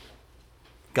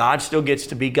 God still gets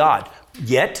to be God.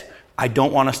 Yet, I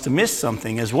don't want us to miss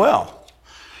something as well.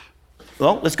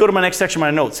 Well, let's go to my next section of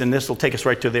my notes, and this will take us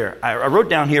right to there. I wrote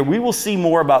down here, we will see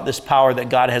more about this power that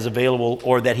God has available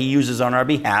or that he uses on our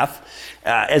behalf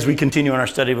as we continue in our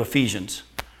study of Ephesians.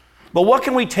 But what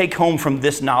can we take home from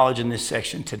this knowledge in this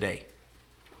section today?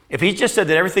 If he just said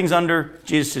that everything's under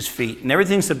Jesus' feet and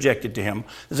everything's subjected to him,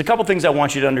 there's a couple things I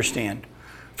want you to understand.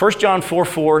 1 John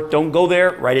 4:4, don't go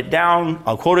there, write it down.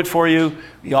 I'll quote it for you.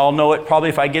 You all know it probably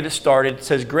if I get it started. It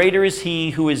says, greater is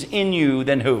he who is in you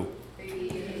than who?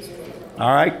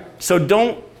 All right? So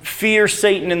don't fear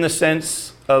Satan in the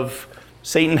sense of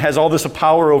Satan has all this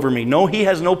power over me. No, he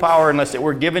has no power unless it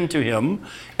were given to him.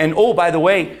 And oh, by the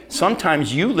way,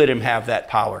 sometimes you let him have that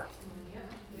power.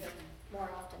 More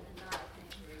often than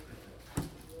not.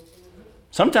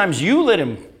 Sometimes you let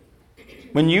him.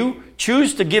 When you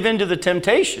choose to give in to the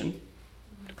temptation,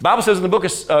 the Bible says in the book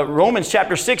of Romans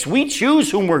chapter 6, we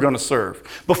choose whom we're going to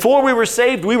serve. Before we were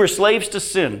saved, we were slaves to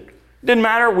sin. Didn't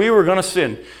matter, we were going to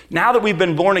sin. Now that we've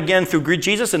been born again through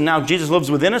Jesus, and now Jesus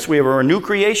lives within us, we have a new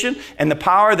creation, and the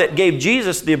power that gave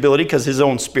Jesus the ability, because his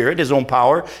own spirit, his own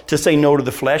power, to say no to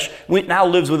the flesh, now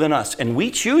lives within us. And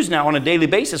we choose now on a daily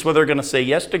basis whether we're going to say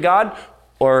yes to God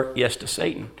or yes to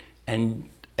Satan. And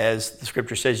as the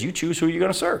scripture says, you choose who you're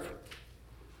going to serve.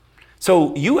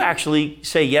 So you actually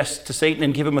say yes to Satan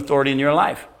and give him authority in your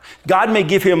life. God may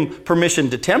give him permission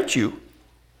to tempt you,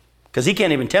 because he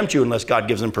can't even tempt you unless God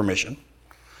gives him permission.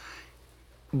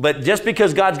 But just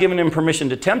because God's given him permission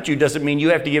to tempt you doesn't mean you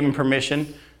have to give him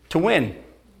permission to win.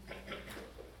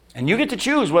 And you get to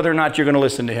choose whether or not you're going to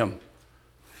listen to him.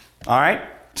 All right?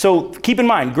 So keep in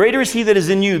mind, greater is he that is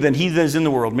in you than he that is in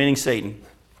the world, meaning Satan.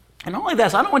 And not only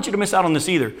that, I don't want you to miss out on this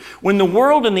either. When the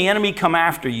world and the enemy come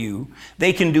after you,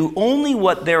 they can do only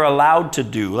what they're allowed to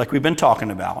do, like we've been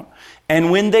talking about. And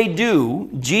when they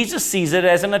do, Jesus sees it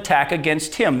as an attack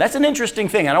against him. That's an interesting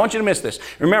thing. I don't want you to miss this.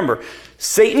 Remember,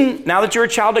 Satan, now that you're a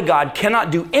child of God, cannot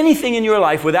do anything in your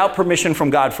life without permission from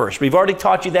God first. We've already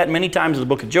taught you that many times in the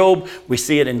book of Job. We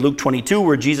see it in Luke 22,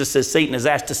 where Jesus says Satan is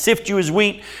asked to sift you as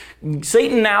wheat.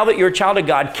 Satan, now that you're a child of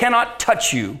God, cannot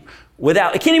touch you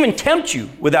without, it can't even tempt you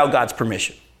without God's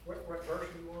permission. What verse are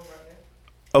you on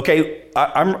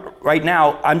right now?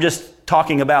 Okay, I'm just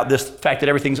talking about this fact that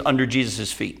everything's under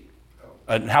Jesus' feet.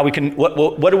 And how we can,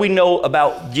 what do we know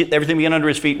about everything being under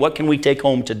his feet? What can we take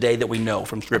home today that we know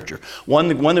from Scripture? One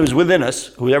that was within us,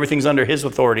 who everything's under his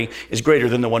authority, is greater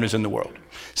than the one who's in the world.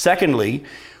 Secondly,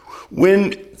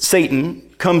 when Satan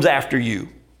comes after you,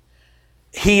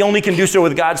 he only can do so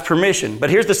with God's permission. But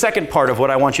here's the second part of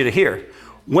what I want you to hear.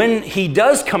 When he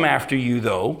does come after you,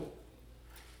 though,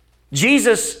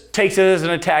 Jesus takes it as an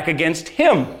attack against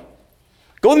him.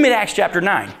 Go with me to Acts chapter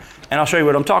 9, and I'll show you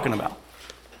what I'm talking about.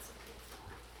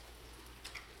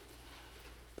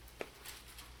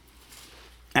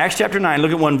 Acts chapter 9,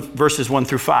 look at verses 1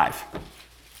 through 5.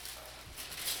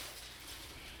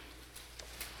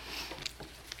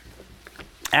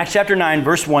 Acts chapter 9,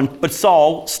 verse 1, but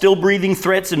Saul, still breathing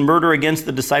threats and murder against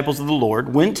the disciples of the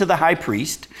Lord, went to the high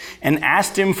priest and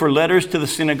asked him for letters to the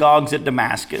synagogues at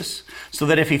Damascus, so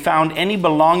that if he found any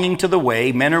belonging to the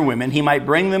way, men or women, he might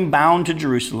bring them bound to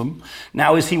Jerusalem.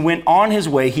 Now as he went on his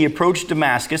way, he approached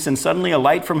Damascus, and suddenly a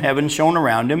light from heaven shone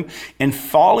around him, and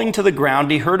falling to the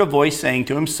ground, he heard a voice saying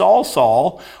to him, Saul,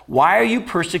 Saul, why are you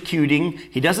persecuting?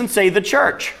 He doesn't say the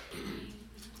church.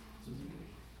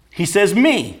 He says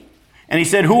me. And he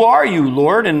said, who are you,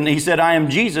 Lord? And he said, I am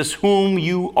Jesus, whom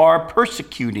you are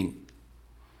persecuting.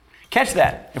 Catch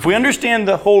that. If we understand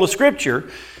the whole of Scripture,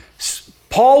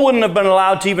 Paul wouldn't have been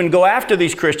allowed to even go after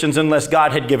these Christians unless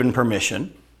God had given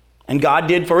permission. And God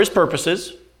did for his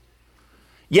purposes.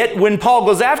 Yet when Paul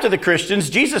goes after the Christians,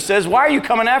 Jesus says, why are you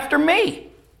coming after me?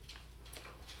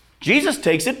 Jesus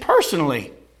takes it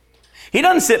personally. He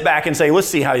doesn't sit back and say, let's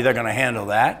see how they're going to handle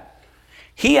that.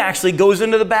 He actually goes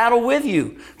into the battle with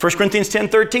you. 1 Corinthians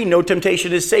 10:13, no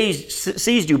temptation has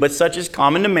seized you, but such is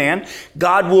common to man.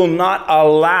 God will not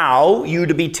allow you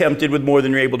to be tempted with more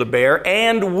than you're able to bear.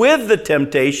 And with the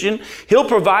temptation, he'll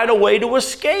provide a way to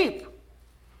escape.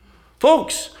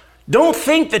 Folks, don't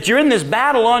think that you're in this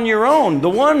battle on your own. The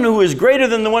one who is greater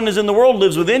than the one who's in the world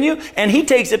lives within you, and he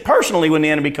takes it personally when the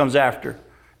enemy comes after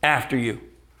you.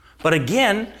 But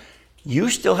again, you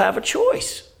still have a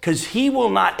choice. Because he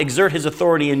will not exert his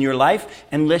authority in your life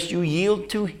unless you yield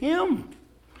to him.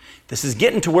 This is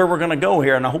getting to where we're going to go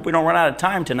here, and I hope we don't run out of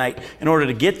time tonight in order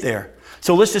to get there.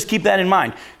 So let's just keep that in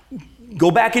mind. Go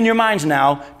back in your minds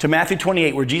now to Matthew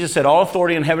 28, where Jesus said, all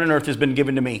authority in heaven and earth has been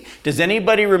given to me. Does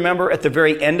anybody remember at the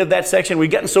very end of that section?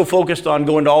 We've gotten so focused on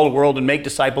going to all the world and make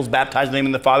disciples, baptize in the name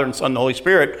of the Father and Son and the Holy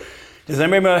Spirit. Does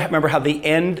anybody remember how the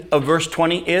end of verse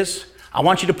 20 is? I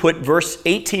want you to put verse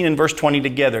 18 and verse 20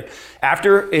 together.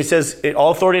 After it says,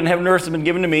 all authority in heaven and earth has been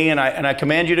given to me, and I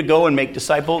command you to go and make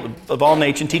disciples of all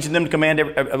nations, teaching them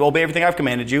to obey everything I've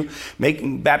commanded you,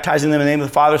 baptizing them in the name of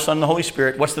the Father, Son, and the Holy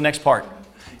Spirit. What's the next part?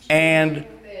 And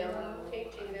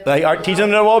they are teaching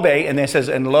them to obey, and then it says,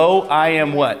 and lo, I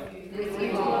am what?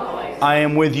 I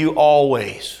am with you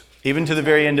always, even to the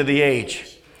very end of the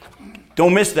age.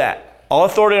 Don't miss that. All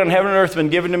authority on heaven and earth has been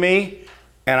given to me,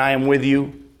 and I am with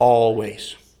you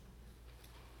always.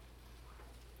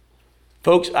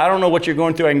 Folks, I don't know what you're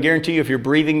going through. I can guarantee you if you're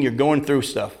breathing, you're going through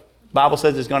stuff. The Bible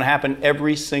says it's going to happen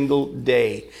every single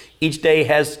day. Each day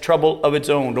has trouble of its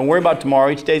own. Don't worry about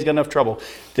tomorrow. Each day's got enough trouble.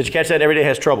 Did you catch that? Every day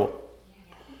has trouble.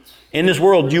 In this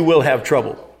world, you will have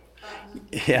trouble.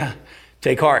 Yeah.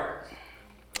 Take heart.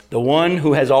 The one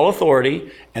who has all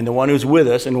authority and the one who's with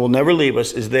us and will never leave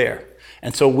us is there.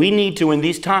 And so we need to, in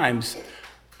these times,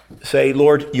 say,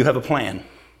 Lord, you have a plan.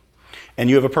 And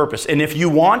you have a purpose. And if you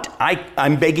want,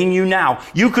 I'm begging you now,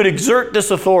 you could exert this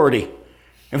authority.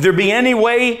 If there be any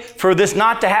way for this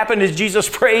not to happen as Jesus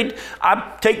prayed,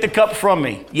 I take the cup from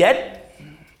me. Yet,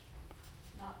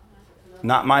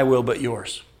 not my will, but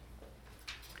yours.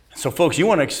 So folks, you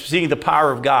want to see the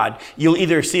power of God. You'll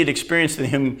either see it experienced in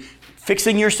him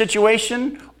fixing your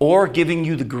situation or giving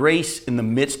you the grace in the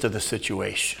midst of the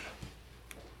situation.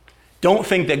 Don't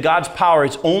think that God's power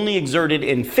is only exerted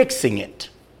in fixing it.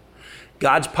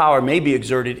 God's power may be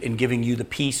exerted in giving you the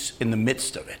peace in the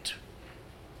midst of it.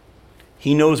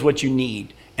 He knows what you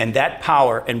need. And that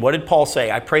power, and what did Paul say?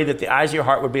 I pray that the eyes of your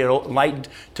heart would be enlightened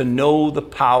to know the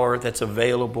power that's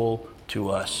available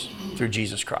to us through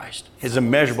Jesus Christ. His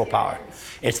immeasurable power.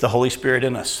 It's the Holy Spirit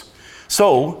in us.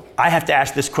 So, I have to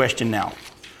ask this question now.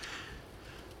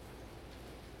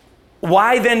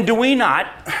 Why then do we not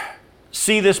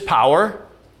see this power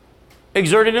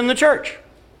exerted in the church?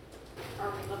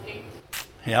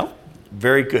 Yeah,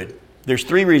 very good. There's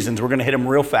 3 reasons. We're going to hit them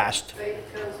real fast. Faith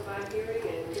comes by hearing,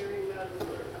 and hearing by the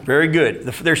word. Very good.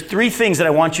 There's 3 things that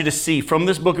I want you to see from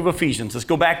this book of Ephesians. Let's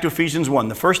go back to Ephesians 1.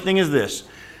 The first thing is this.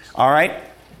 All right?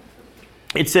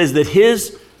 It says that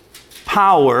his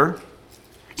power...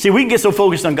 See, we can get so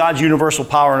focused on God's universal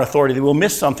power and authority that we'll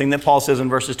miss something that Paul says in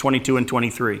verses 22 and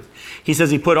 23. He says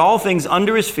he put all things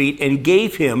under his feet and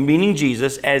gave him, meaning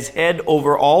Jesus, as head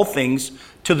over all things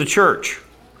to the church,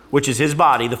 which is his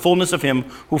body, the fullness of him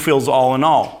who fills all in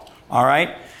all. All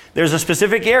right? There's a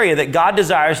specific area that God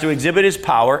desires to exhibit his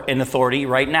power and authority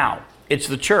right now. It's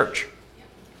the church.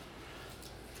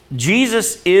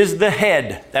 Jesus is the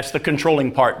head. That's the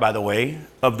controlling part, by the way,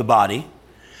 of the body.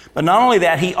 But not only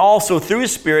that, he also, through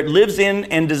his Spirit, lives in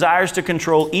and desires to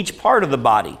control each part of the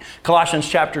body. Colossians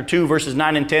chapter 2, verses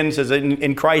 9 and 10 says,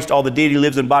 in Christ all the deity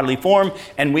lives in bodily form,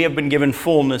 and we have been given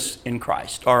fullness in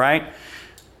Christ. All right?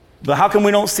 But how come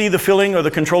we don't see the filling or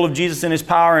the control of Jesus and his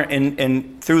power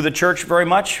and through the church very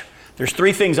much? There's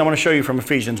three things I want to show you from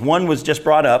Ephesians. One was just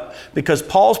brought up because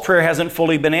Paul's prayer hasn't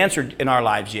fully been answered in our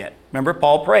lives yet. Remember,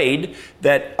 Paul prayed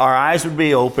that our eyes would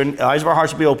be open, the eyes of our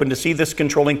hearts would be open to see this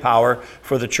controlling power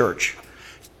for the church.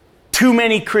 Too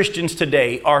many Christians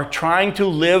today are trying to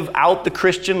live out the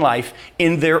Christian life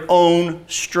in their own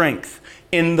strength,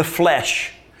 in the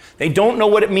flesh. They don't know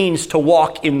what it means to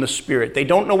walk in the Spirit. They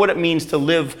don't know what it means to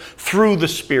live through the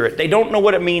Spirit. They don't know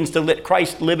what it means to let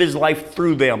Christ live his life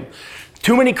through them.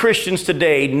 Too many Christians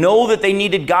today know that they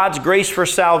needed God's grace for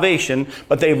salvation,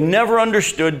 but they've never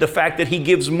understood the fact that he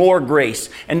gives more grace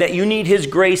and that you need his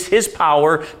grace, his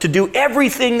power to do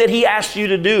everything that he asks you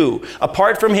to do.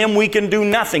 Apart from him, we can do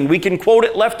nothing. We can quote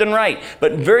it left and right,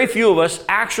 but very few of us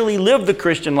actually live the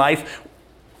Christian life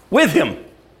with him.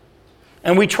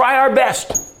 And we try our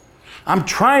best. I'm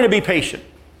trying to be patient.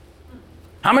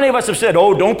 How many of us have said,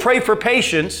 oh, don't pray for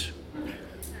patience?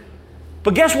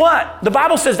 But guess what? The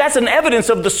Bible says that's an evidence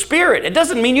of the Spirit. It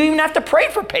doesn't mean you even have to pray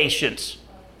for patience.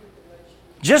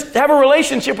 Just have a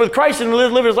relationship with Christ and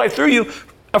live his life through you.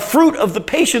 A fruit of the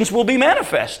patience will be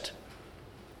manifest.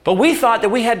 But we thought that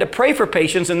we had to pray for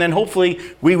patience and then hopefully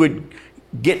we would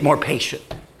get more patient.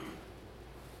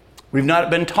 We've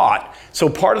not been taught. So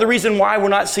part of the reason why we're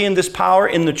not seeing this power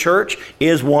in the church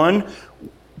is, one,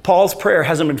 Paul's prayer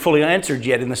hasn't been fully answered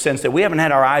yet in the sense that we haven't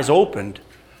had our eyes opened.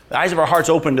 The eyes of our hearts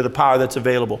open to the power that's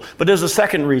available. But there's a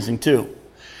second reason too.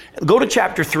 Go to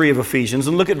chapter 3 of Ephesians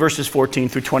and look at verses 14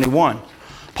 through 21.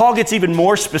 Paul gets even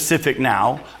more specific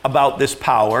now about this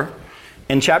power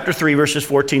in chapter 3, verses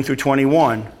 14 through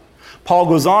 21. Paul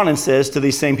goes on and says to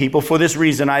these same people, for this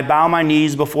reason I bow my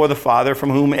knees before the Father,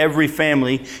 from whom every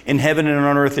family in heaven and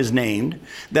on earth is named,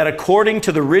 that according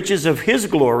to the riches of his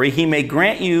glory he may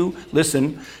grant you,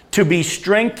 listen, to be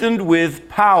strengthened with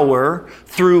power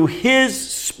through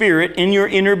his Spirit in your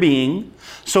inner being,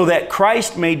 so that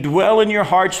Christ may dwell in your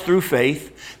hearts through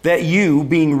faith, that you,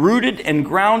 being rooted and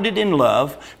grounded in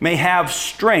love, may have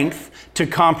strength to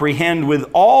comprehend with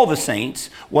all the saints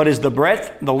what is the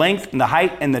breadth, the length, and the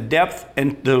height, and the depth,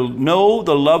 and to know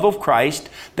the love of Christ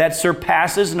that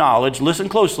surpasses knowledge, listen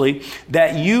closely,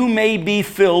 that you may be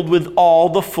filled with all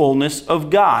the fullness of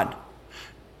God.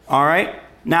 All right?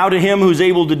 Now to him who's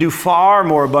able to do far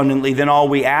more abundantly than all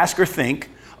we ask or think,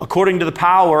 according to the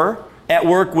power at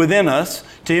work within us,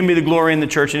 to him be the glory in the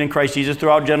church and in Christ Jesus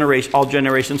throughout all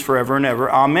generations forever and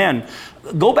ever. Amen.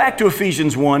 Go back to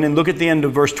Ephesians 1 and look at the end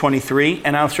of verse 23,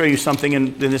 and I'll show you something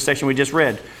in this section we just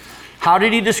read. How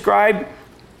did he describe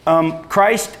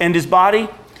Christ and his body?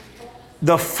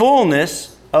 The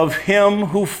fullness of him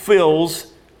who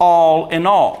fills all in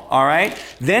all. All right?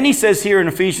 Then he says here in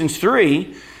Ephesians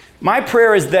 3, my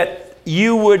prayer is that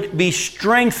you would be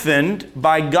strengthened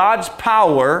by God's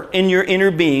power in your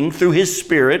inner being through his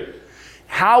Spirit.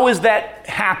 How does that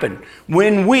happen?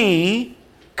 When we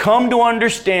come to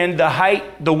understand the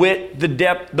height, the width, the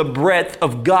depth, the breadth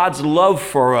of God's love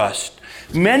for us.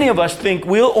 Many of us think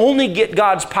we'll only get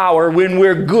God's power when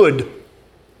we're good.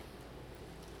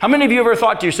 How many of you ever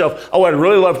thought to yourself, oh, I'd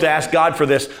really love to ask God for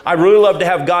this. I'd really love to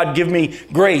have God give me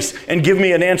grace and give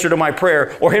me an answer to my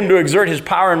prayer, or him to exert his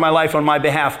power in my life on my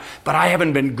behalf, but I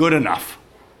haven't been good enough.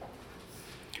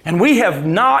 And we have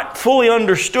not fully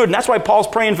understood, and that's why Paul's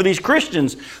praying for these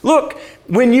Christians. Look,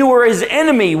 when you were his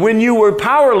enemy, when you were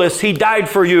powerless, he died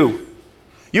for you.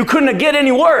 You couldn't get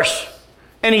any worse.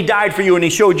 And he died for you and he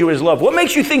showed you his love. What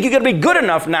makes you think you're going to be good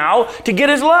enough now to get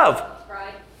his love?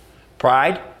 Pride.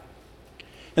 Pride.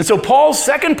 And so Paul's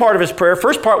second part of his prayer,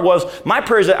 first part was, my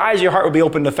prayer is that eyes of your heart will be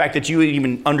open to the fact that you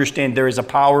even understand there is a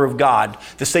power of God,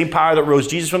 the same power that rose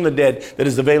Jesus from the dead that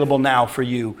is available now for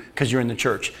you because you're in the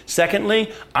church.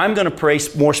 Secondly, I'm going to pray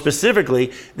more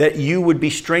specifically that you would be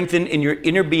strengthened in your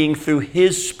inner being through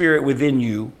his Spirit within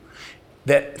you,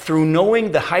 that through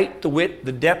knowing the height, the width,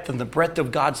 the depth, and the breadth of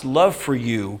God's love for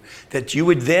you, that you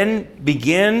would then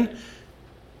begin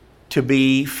to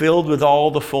be filled with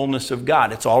all the fullness of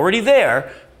God. It's already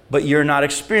there, but you're not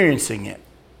experiencing it.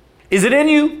 Is it in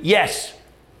you? Yes.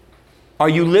 Are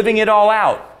you living it all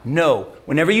out? No.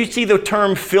 Whenever you see the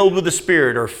term filled with the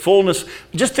Spirit or fullness,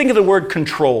 just think of the word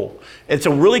control. It's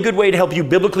a really good way to help you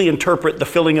biblically interpret the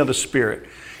filling of the Spirit.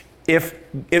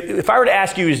 If I were to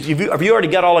ask you, have you already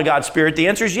got all of God's Spirit? The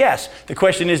answer is yes. The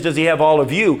question is, does he have all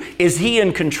of you? Is he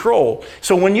in control?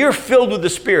 So when you're filled with the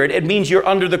Spirit, it means you're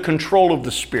under the control of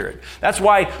the Spirit. That's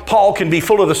why Paul can be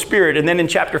full of the Spirit and then in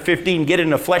chapter 15 get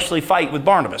in a fleshly fight with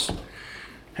Barnabas.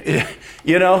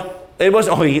 You know, it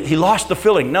wasn't, he lost the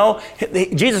filling. No,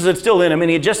 Jesus is still in him and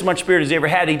he had just as much Spirit as he ever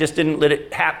had. He just didn't let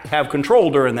it have control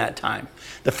during that time.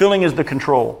 The filling is the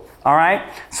control. All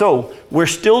right? So we're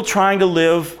still trying to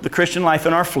live the Christian life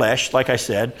in our flesh, like I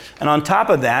said. And on top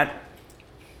of that,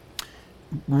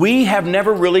 we have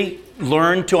never really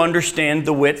learned to understand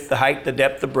the width, the height, the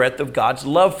depth, the breadth of God's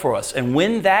love for us. And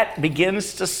when that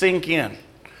begins to sink in,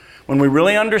 when we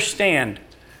really understand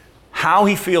how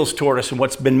he feels toward us and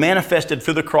what's been manifested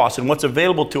through the cross and what's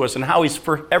available to us and how he's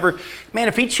forever, man,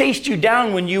 if he chased you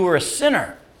down when you were a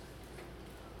sinner,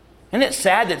 isn't it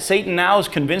sad that Satan now is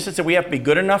convinced us that we have to be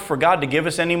good enough for God to give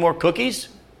us any more cookies?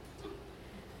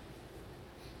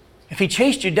 If he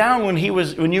chased you down when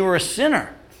you were a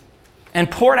sinner and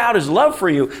poured out his love for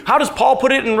you, how does Paul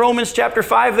put it in Romans chapter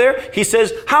 5 there? He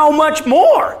says, how much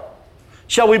more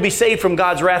shall we be saved from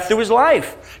God's wrath through his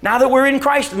life? Now that we're in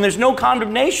Christ and there's no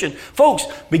condemnation. Folks,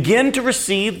 begin to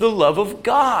receive the love of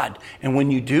God. And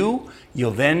when you do,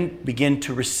 you'll then begin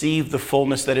to receive the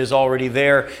fullness that is already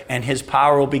there, and his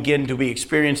power will begin to be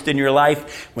experienced in your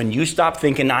life when you stop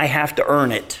thinking, I have to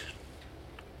earn it.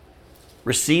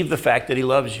 Receive the fact that he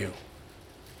loves you.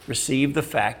 Receive the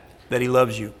fact that he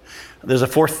loves you. There's a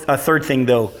third thing,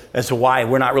 though, as to why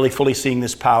we're not really fully seeing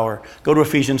this power. Go to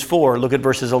Ephesians 4. Look at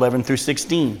verses 11 through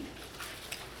 16.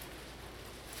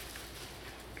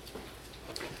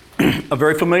 A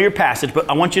very familiar passage, but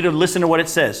I want you to listen to what it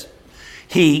says.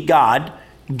 He, God,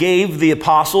 gave the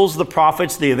apostles, the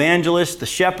prophets, the evangelists, the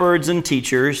shepherds, and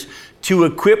teachers to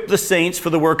equip the saints for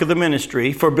the work of the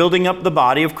ministry, for building up the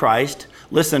body of Christ.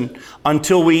 Listen,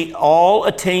 until we all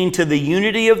attain to the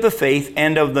unity of the faith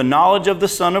and of the knowledge of the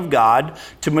Son of God,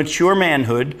 to mature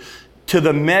manhood, to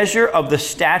the measure of the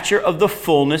stature of the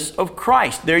fullness of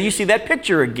Christ. There you see that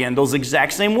picture again, those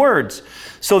exact same words.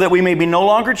 So that we may be no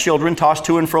longer children, tossed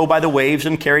to and fro by the waves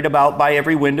and carried about by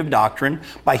every wind of doctrine,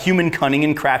 by human cunning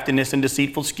and craftiness and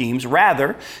deceitful schemes.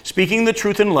 Rather, speaking the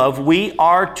truth in love, we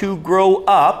are to grow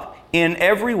up in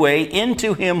every way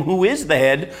into him who is the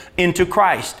head, into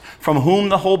Christ, from whom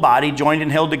the whole body, joined and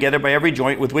held together by every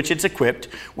joint with which it's equipped,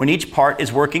 when each part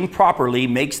is working properly,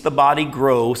 makes the body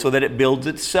grow so that it builds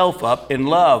itself up in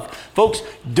love. Folks,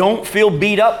 don't feel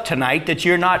beat up tonight that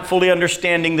you're not fully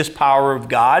understanding this power of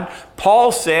God.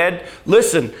 Paul said,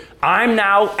 listen, I'm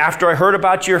now, after I heard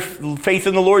about your faith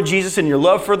in the Lord Jesus and your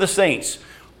love for the saints,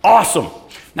 awesome.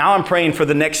 Now I'm praying for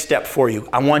the next step for you.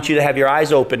 I want you to have your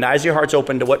eyes open, your hearts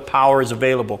open to what power is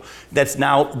available that's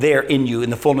now there in you in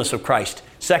the fullness of Christ.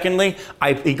 Secondly,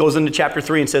 he goes into chapter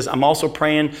 3 and says, I'm also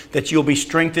praying that you'll be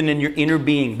strengthened in your inner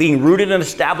being rooted and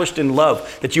established in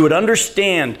love, that you would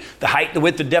understand the height, the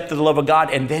width, the depth of the love of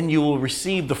God, and then you will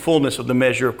receive the fullness of the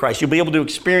measure of Christ. You'll be able to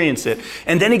experience it.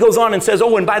 And then he goes on and says,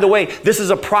 oh, and by the way, this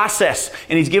is a process,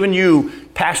 and he's given you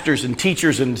pastors and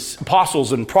teachers and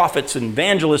apostles and prophets and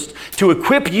evangelists to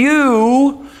equip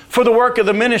you for the work of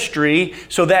the ministry,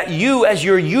 so that you, as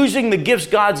you're using the gifts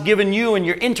God's given you and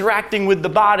you're interacting with the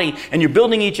body and you're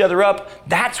building each other up,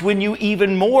 that's when you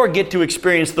even more get to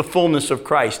experience the fullness of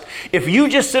Christ. If you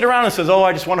just sit around and says, oh,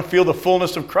 I just want to feel the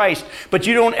fullness of Christ, but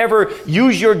you don't ever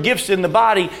use your gifts in the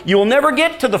body, you'll never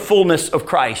get to the fullness of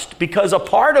Christ, because a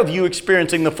part of you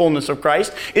experiencing the fullness of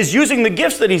Christ is using the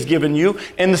gifts that he's given you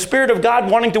and the Spirit of God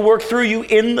wanting to work through you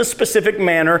in the specific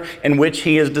manner in which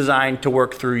he has designed to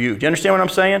work through you. Do you understand what I'm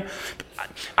saying?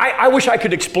 I wish I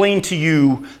could explain to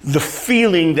you the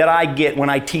feeling that I get when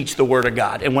I teach the Word of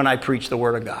God and when I preach the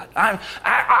Word of God.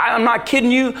 I'm not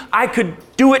kidding you. I could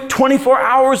do it 24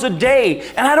 hours a day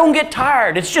and I don't get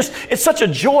tired. It's such a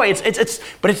joy.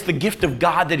 But it's the gift of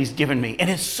God that he's given me, and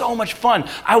it's so much fun.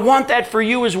 I want that for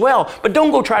you as well. But don't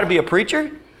go try to be a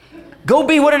preacher. Go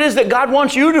be what it is that God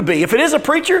wants you to be. If it is a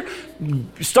preacher,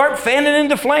 start fanning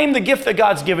into flame the gift that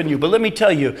God's given you. But let me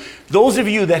tell you, those of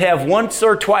you that have once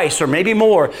or twice or maybe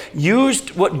more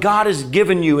used what God has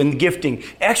given you in gifting,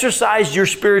 exercised your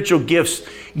spiritual gifts,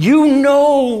 you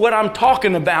know what I'm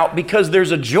talking about, because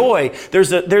there's a joy,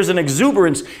 there's an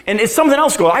exuberance, and it's something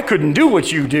else. I couldn't do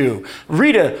what you do.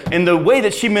 Rita, in the way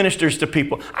that she ministers to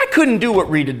people, I couldn't do what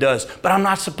Rita does, but I'm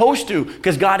not supposed to,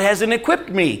 because God hasn't equipped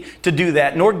me to do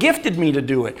that, nor gifted me to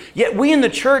do it. Yet we in the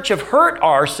church have hurt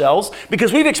ourselves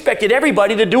because we've expected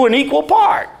everybody to do an equal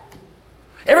part.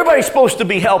 Everybody's supposed to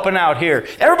be helping out here.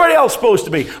 Everybody else is supposed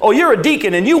to be. Oh, you're a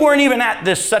deacon and you weren't even at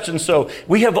this such and so.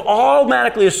 We have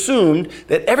automatically assumed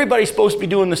that everybody's supposed to be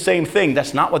doing the same thing.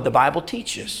 That's not what the Bible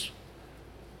teaches.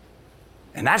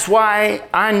 And that's why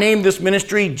I named this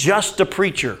ministry Just a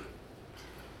Preacher.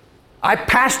 I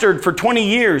pastored for 20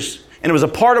 years, and it was a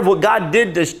part of what God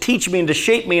did to teach me and to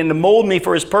shape me and to mold me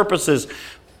for his purposes.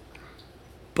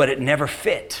 But it never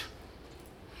fit.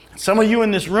 Some of you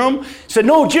in this room said,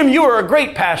 no, Jim, you are a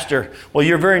great pastor. Well,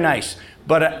 you're very nice.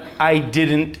 But I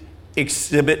didn't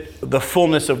exhibit the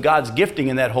fullness of God's gifting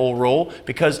in that whole role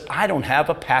because I don't have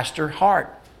a pastor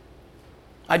heart.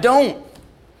 I don't.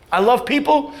 I love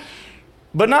people,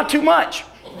 but not too much.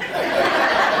 I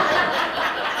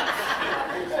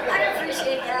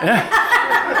appreciate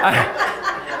that.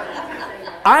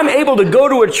 I'm able to go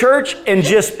to a church and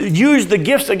just use the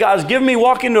gifts that God's given me,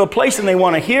 walk into a place and they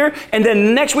want to hear, and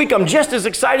then next week I'm just as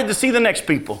excited to see the next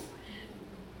people.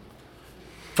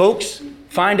 Folks,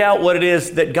 find out what it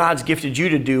is that God's gifted you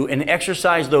to do and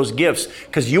exercise those gifts,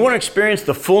 because you want to experience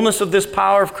the fullness of this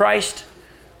power of Christ.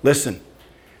 Listen,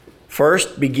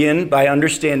 first begin by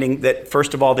understanding that,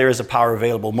 first of all, there is a power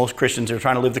available. Most Christians are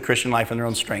trying to live the Christian life in their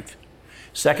own strength.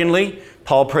 Secondly,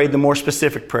 Paul prayed the more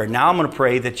specific prayer. Now I'm going to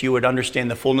pray that you would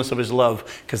understand the fullness of his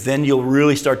love, because then you'll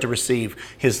really start to receive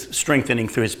his strengthening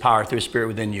through his power, through his Spirit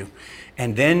within you.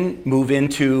 And then move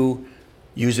into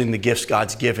using the gifts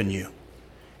God's given you.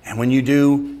 And when you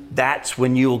do, that's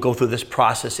when you will go through this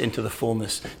process into the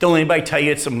fullness. Don't let anybody tell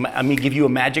you give you a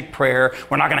magic prayer.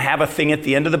 We're not going to have a thing at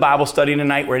the end of the Bible study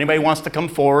tonight where anybody wants to come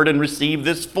forward and receive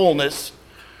this fullness.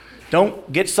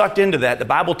 Don't get sucked into that. The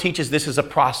Bible teaches this is a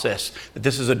process, that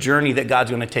this is a journey that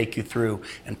God's going to take you through.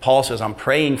 And Paul says, I'm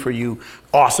praying for you,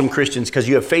 awesome Christians, because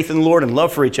you have faith in the Lord and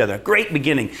love for each other. Great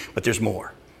beginning, but there's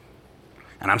more.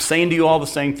 And I'm saying to you all the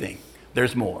same thing.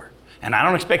 There's more. And I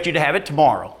don't expect you to have it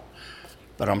tomorrow,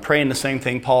 but I'm praying the same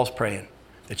thing Paul's praying,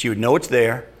 that you would know it's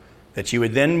there, that you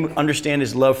would then understand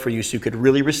his love for you so you could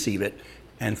really receive it.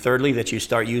 And thirdly, that you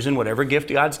start using whatever gift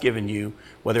God's given you,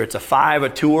 whether it's a 5, a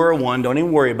 2, or a 1, don't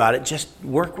even worry about it. Just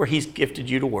work where he's gifted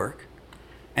you to work.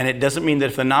 And it doesn't mean that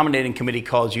if the nominating committee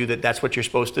calls you that that's what you're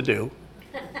supposed to do.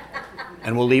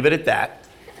 And we'll leave it at that.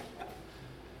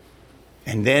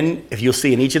 And then if you'll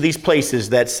see in each of these places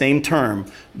that same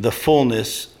term, the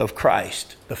fullness of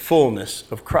Christ, the fullness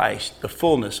of Christ, the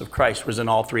fullness of Christ was in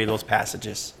all 3 of those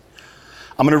passages.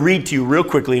 I'm going to read to you real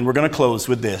quickly, and we're going to close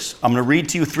with this. I'm going to read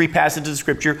to you 3 passages of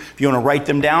Scripture. If you want to write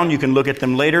them down, you can look at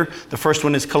them later. The first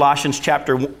one is Colossians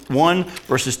chapter 1,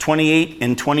 verses 28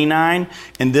 and 29.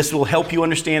 And this will help you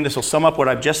understand. This will sum up what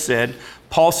I've just said.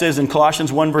 Paul says in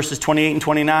Colossians 1, verses 28 and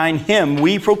 29, Him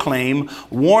we proclaim,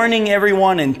 warning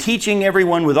everyone and teaching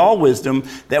everyone with all wisdom,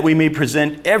 that we may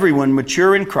present everyone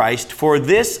mature in Christ. For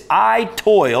this I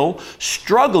toil,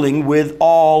 struggling with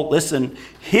all, listen,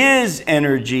 His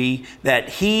energy that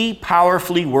He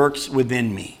powerfully works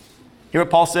within me. Hear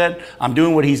what Paul said? I'm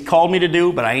doing what He's called me to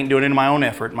do, but I ain't doing it in my own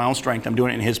effort, my own strength. I'm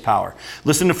doing it in His power.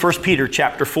 Listen to 1 Peter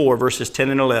chapter 4, verses 10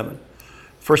 and 11.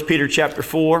 1 Peter chapter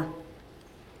 4,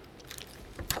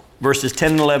 verses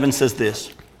 10 and 11 says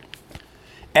this.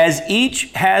 As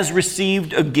each has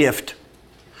received a gift,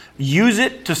 use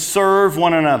it to serve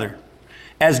one another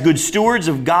as good stewards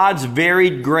of God's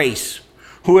varied grace.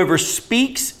 Whoever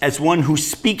speaks as one who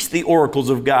speaks the oracles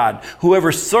of God.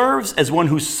 Whoever serves as one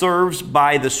who serves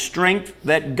by the strength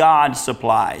that God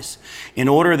supplies, in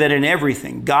order that in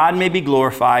everything God may be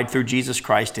glorified through Jesus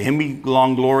Christ. To Him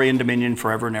belong glory and dominion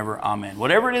forever and ever. Amen.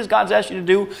 Whatever it is God's asked you to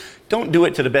do, don't do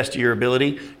it to the best of your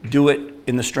ability. Do it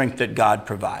in the strength that God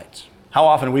provides. How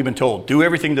often have we been told, do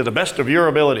everything to the best of your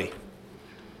ability?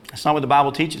 That's not what the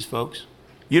Bible teaches, folks.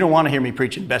 You don't want to hear me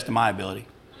preaching best of my ability.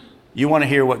 You want to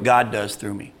hear what God does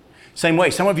through me. Same way,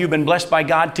 some of you have been blessed by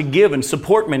God to give and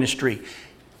support ministry.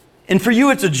 And for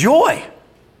you, it's a joy.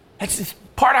 It's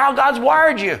part of how God's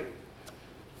wired you.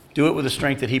 Do it with the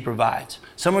strength that He provides.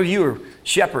 Some of you are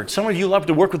shepherds. Some of you love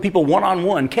to work with people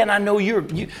one-on-one. Ken, I know you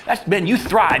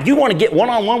thrive. You want to get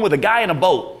one-on-one with a guy in a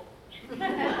boat.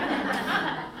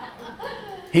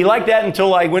 He liked that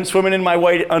until I went swimming in my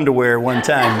white underwear one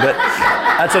time. But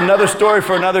that's another story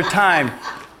for another time.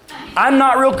 I'm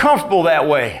not real comfortable that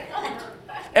way.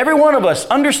 Every one of us,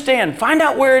 understand, find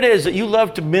out where it is that you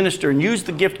love to minister and use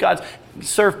the gift God's,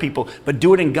 serve people, but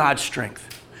do it in God's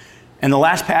strength. And the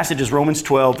last passage is Romans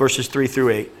 12, verses 3 through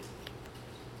 8.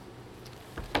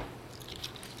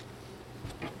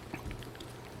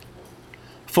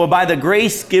 For by the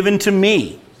grace given to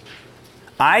me,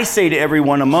 I say to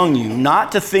everyone among you,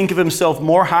 not to think of himself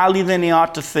more highly than he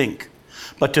ought to think,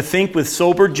 but to think with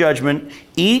sober judgment,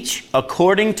 each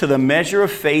according to the measure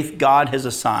of faith God has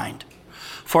assigned.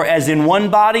 For as in one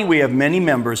body we have many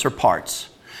members or parts,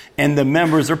 and the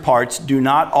members or parts do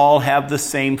not all have the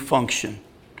same function.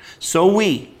 So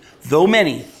we, though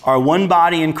many, are one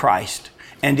body in Christ,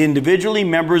 and individually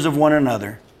members of one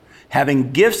another,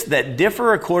 having gifts that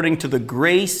differ according to the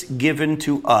grace given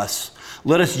to us.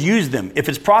 Let us use them. If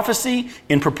it's prophecy,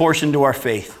 in proportion to our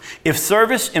faith. If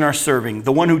service, in our serving.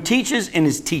 The one who teaches, in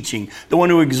his teaching. The one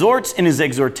who exhorts, in his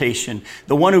exhortation.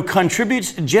 The one who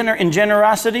contributes in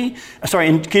generosity.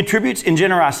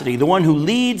 The one who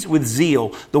leads with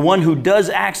zeal. The one who does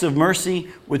acts of mercy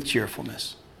with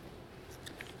cheerfulness.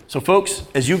 So folks,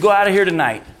 as you go out of here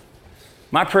tonight,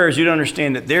 my prayer is you to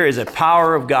understand that there is a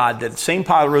power of God, that same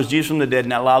power that rose Jesus from the dead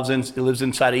now lives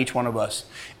inside of each one of us.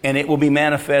 And it will be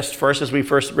manifest first as we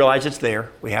first realize it's there.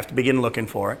 We have to begin looking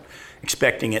for it,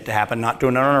 expecting it to happen, not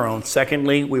doing it on our own.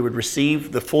 Secondly, we would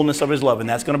receive the fullness of his love. And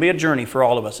that's going to be a journey for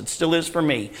all of us. It still is for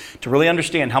me to really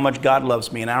understand how much God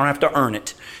loves me. And I don't have to earn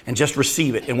it and just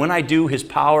receive it. And when I do, his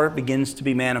power begins to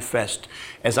be manifest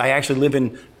as I actually live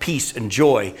in peace and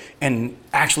joy and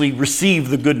actually receive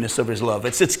the goodness of his love.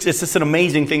 It's just an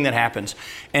amazing thing that happens.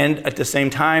 And at the same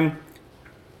time,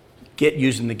 get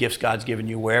using the gifts God's given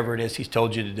you wherever it is he's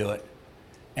told you to do it.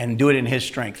 And do it in his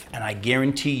strength. And I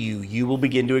guarantee you will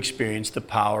begin to experience the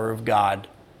power of God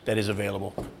that is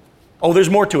available. Oh,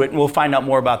 there's more to it, and we'll find out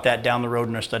more about that down the road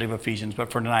in our study of Ephesians. But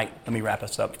for tonight, let me wrap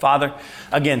us up. Father,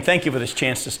 again, thank you for this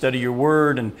chance to study your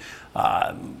word. And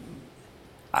I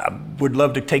would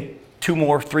love to take 2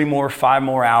 more, 3 more, 5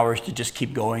 more hours to just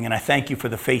keep going. And I thank you for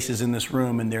the faces in this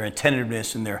room and their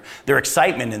attentiveness and their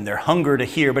excitement and their hunger to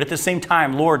hear. But at the same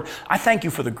time, Lord, I thank you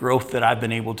for the growth that I've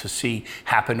been able to see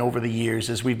happen over the years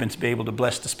as we've been able to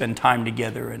bless to spend time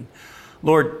together. And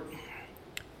Lord,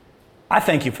 I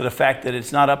thank you for the fact that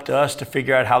it's not up to us to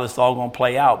figure out how this is all going to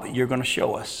play out, but you're going to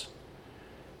show us.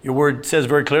 Your word says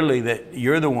very clearly that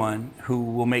you're the one who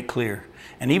will make clear.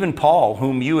 And even Paul,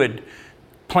 whom you had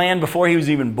planned before he was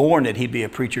even born that he'd be a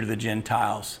preacher to the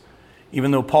Gentiles,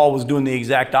 even though Paul was doing the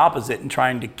exact opposite and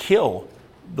trying to kill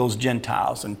those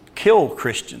Gentiles and kill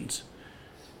Christians,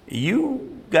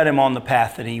 you got him on the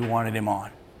path that he wanted him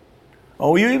on.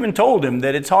 Oh, you even told him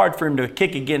that it's hard for him to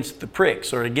kick against the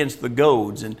pricks or against the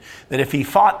goads, and that if he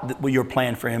fought your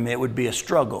plan for him, it would be a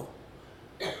struggle.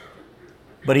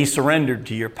 But he surrendered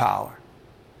to your power,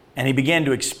 and he began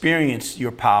to experience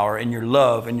your power and your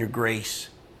love and your grace.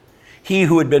 He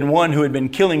who had been one who had been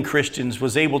killing Christians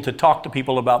was able to talk to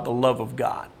people about the love of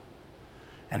God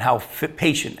and how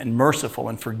patient and merciful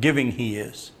and forgiving he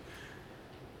is.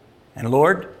 And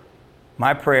Lord,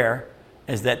 my prayer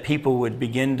is that people would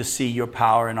begin to see your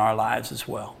power in our lives as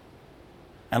well.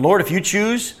 And Lord, if you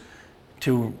choose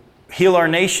to heal our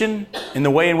nation in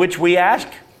the way in which we ask,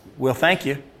 we'll thank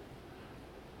you.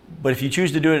 But if you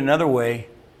choose to do it another way,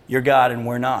 you're God and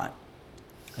we're not.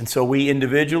 And so we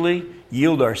individually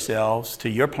yield ourselves to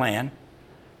your plan.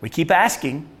 We keep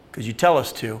asking because you tell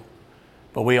us to,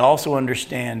 but we also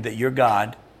understand that you're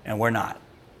God and we're not.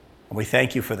 And we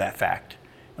thank you for that fact,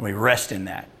 and we rest in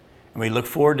that. And we look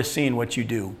forward to seeing what you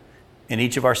do in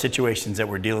each of our situations that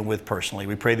we're dealing with personally.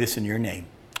 We pray this in your name.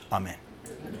 Amen.